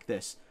constantly check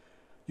this,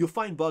 you'll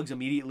find bugs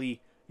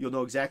immediately. You'll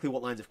know exactly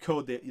what lines of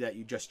code that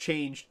you just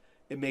changed.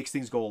 It makes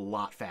things go a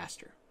lot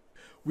faster.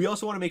 We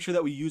also want to make sure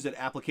that we use that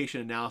application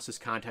analysis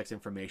context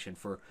information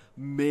for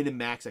min and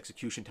max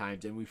execution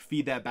times, and we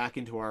feed that back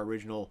into our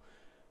original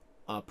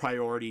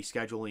priority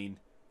scheduling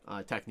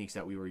techniques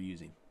that we were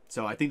using.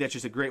 So I think that's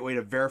just a great way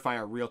to verify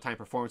our real-time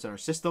performance on our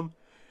system.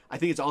 I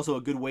think it's also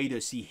a good way to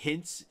see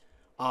hints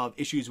of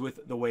issues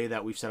with the way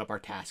that we've set up our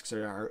tasks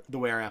or the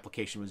way our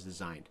application was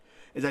designed.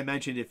 As I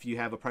mentioned, if you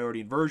have a priority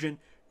inversion,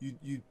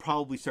 you'd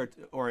probably start,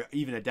 or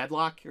even a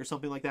deadlock or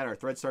something like that, or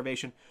thread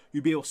starvation,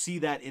 you'd be able to see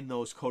that in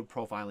those code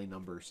profiling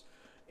numbers.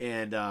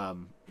 And,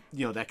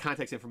 that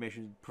context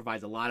information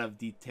provides a lot of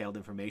detailed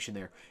information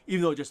there,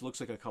 even though it just looks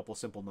like a couple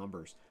simple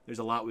numbers. There's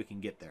a lot we can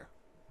get there,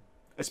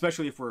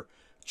 especially if we're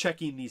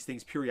checking these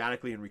things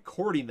periodically and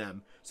recording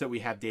them so that we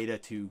have data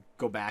to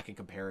go back and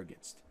compare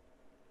against.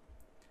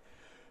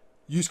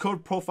 Use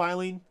code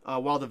profiling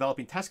while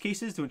developing test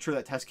cases to ensure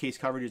that test case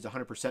coverage is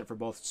 100% for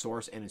both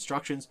source and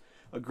instructions.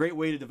 A great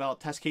way to develop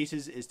test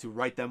cases is to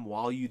write them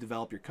while you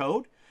develop your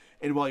code.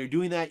 And while you're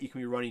doing that, you can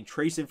be running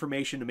trace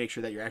information to make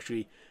sure that you're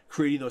actually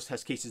creating those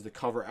test cases to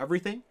cover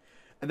everything.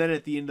 And then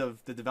at the end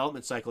of the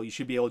development cycle, you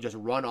should be able to just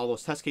run all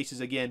those test cases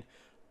again,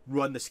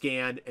 run the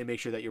scan, and make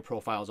sure that your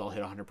profiles all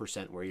hit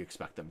 100% where you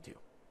expect them to.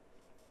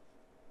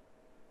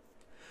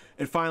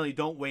 And finally,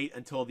 don't wait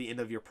until the end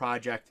of your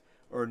project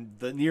or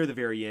near the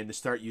very end to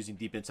start using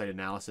deep insight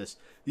analysis.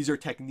 These are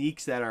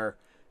techniques that are,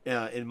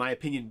 in my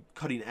opinion,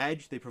 cutting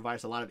edge. They provide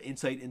us a lot of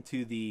insight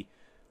into the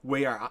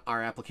way our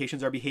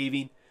applications are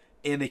behaving,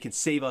 and they can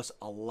save us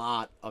a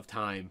lot of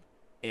time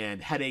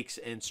and headaches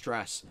and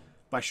stress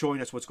by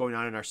showing us what's going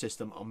on in our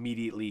system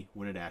immediately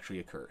when it actually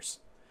occurs.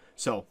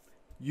 So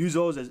use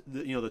those as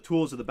the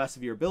tools to the best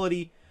of your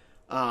ability.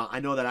 I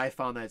know that I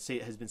found that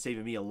it has been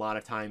saving me a lot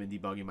of time in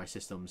debugging my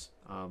systems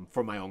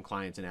for my own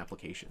clients and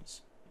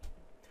applications.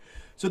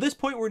 So at this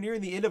point, we're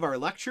nearing the end of our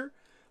lecture.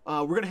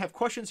 We're going to have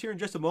questions here in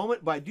just a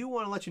moment, but I do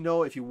want to let you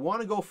know if you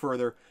want to go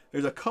further,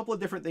 there's a couple of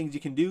different things you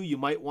can do. You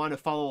might want to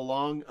follow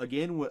along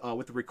again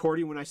with the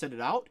recording when I send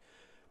it out.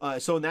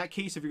 So in that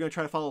case, if you're going to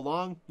try to follow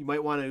along, you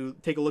might want to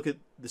take a look at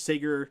the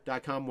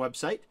SEGGER.com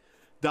website,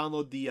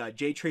 download the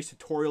JTrace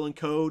tutorial and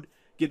code,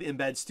 get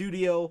Embed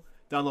Studio,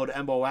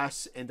 download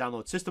MOS, and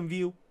download System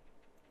View.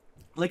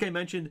 Like I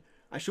mentioned,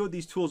 I showed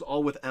these tools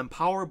all with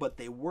Empower, but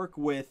they work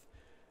with,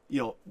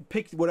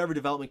 pick whatever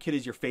development kit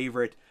is your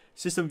favorite.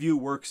 System View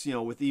works,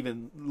 with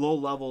even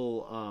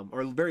low-level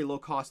or very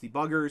low-cost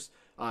debuggers.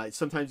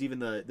 Sometimes even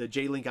the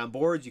J-Link on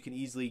boards, you can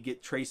easily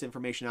get trace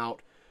information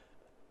out.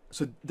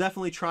 So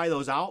definitely try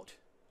those out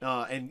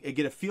and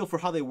get a feel for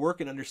how they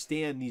work and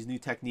understand these new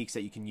techniques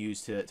that you can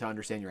use to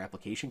understand your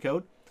application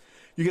code.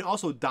 You can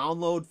also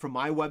download from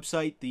my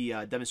website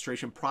the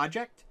demonstration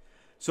project.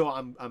 So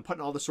I'm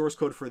putting all the source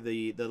code for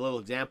the little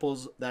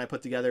examples that I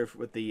put together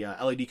with the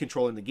LED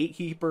controller and the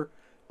gatekeeper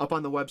up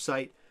on the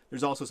website.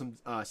 There's also some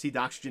seed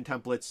oxygen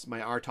templates, my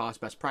RTOS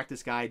best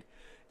practice guide,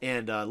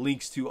 and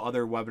links to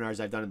other webinars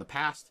I've done in the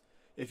past.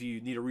 If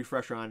you need a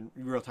refresher on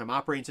real-time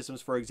operating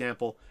systems, for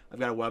example, I've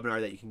got a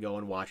webinar that you can go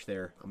and watch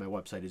there on my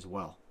website as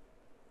well.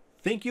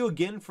 Thank you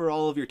again for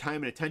all of your time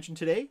and attention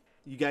today.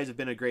 You guys have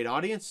been a great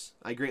audience.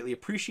 I greatly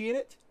appreciate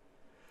it.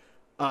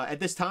 At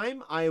this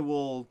time, I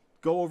will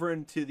go over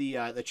into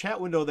the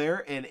chat window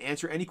there and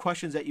answer any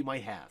questions that you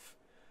might have.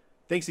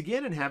 Thanks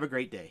again and have a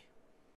great day.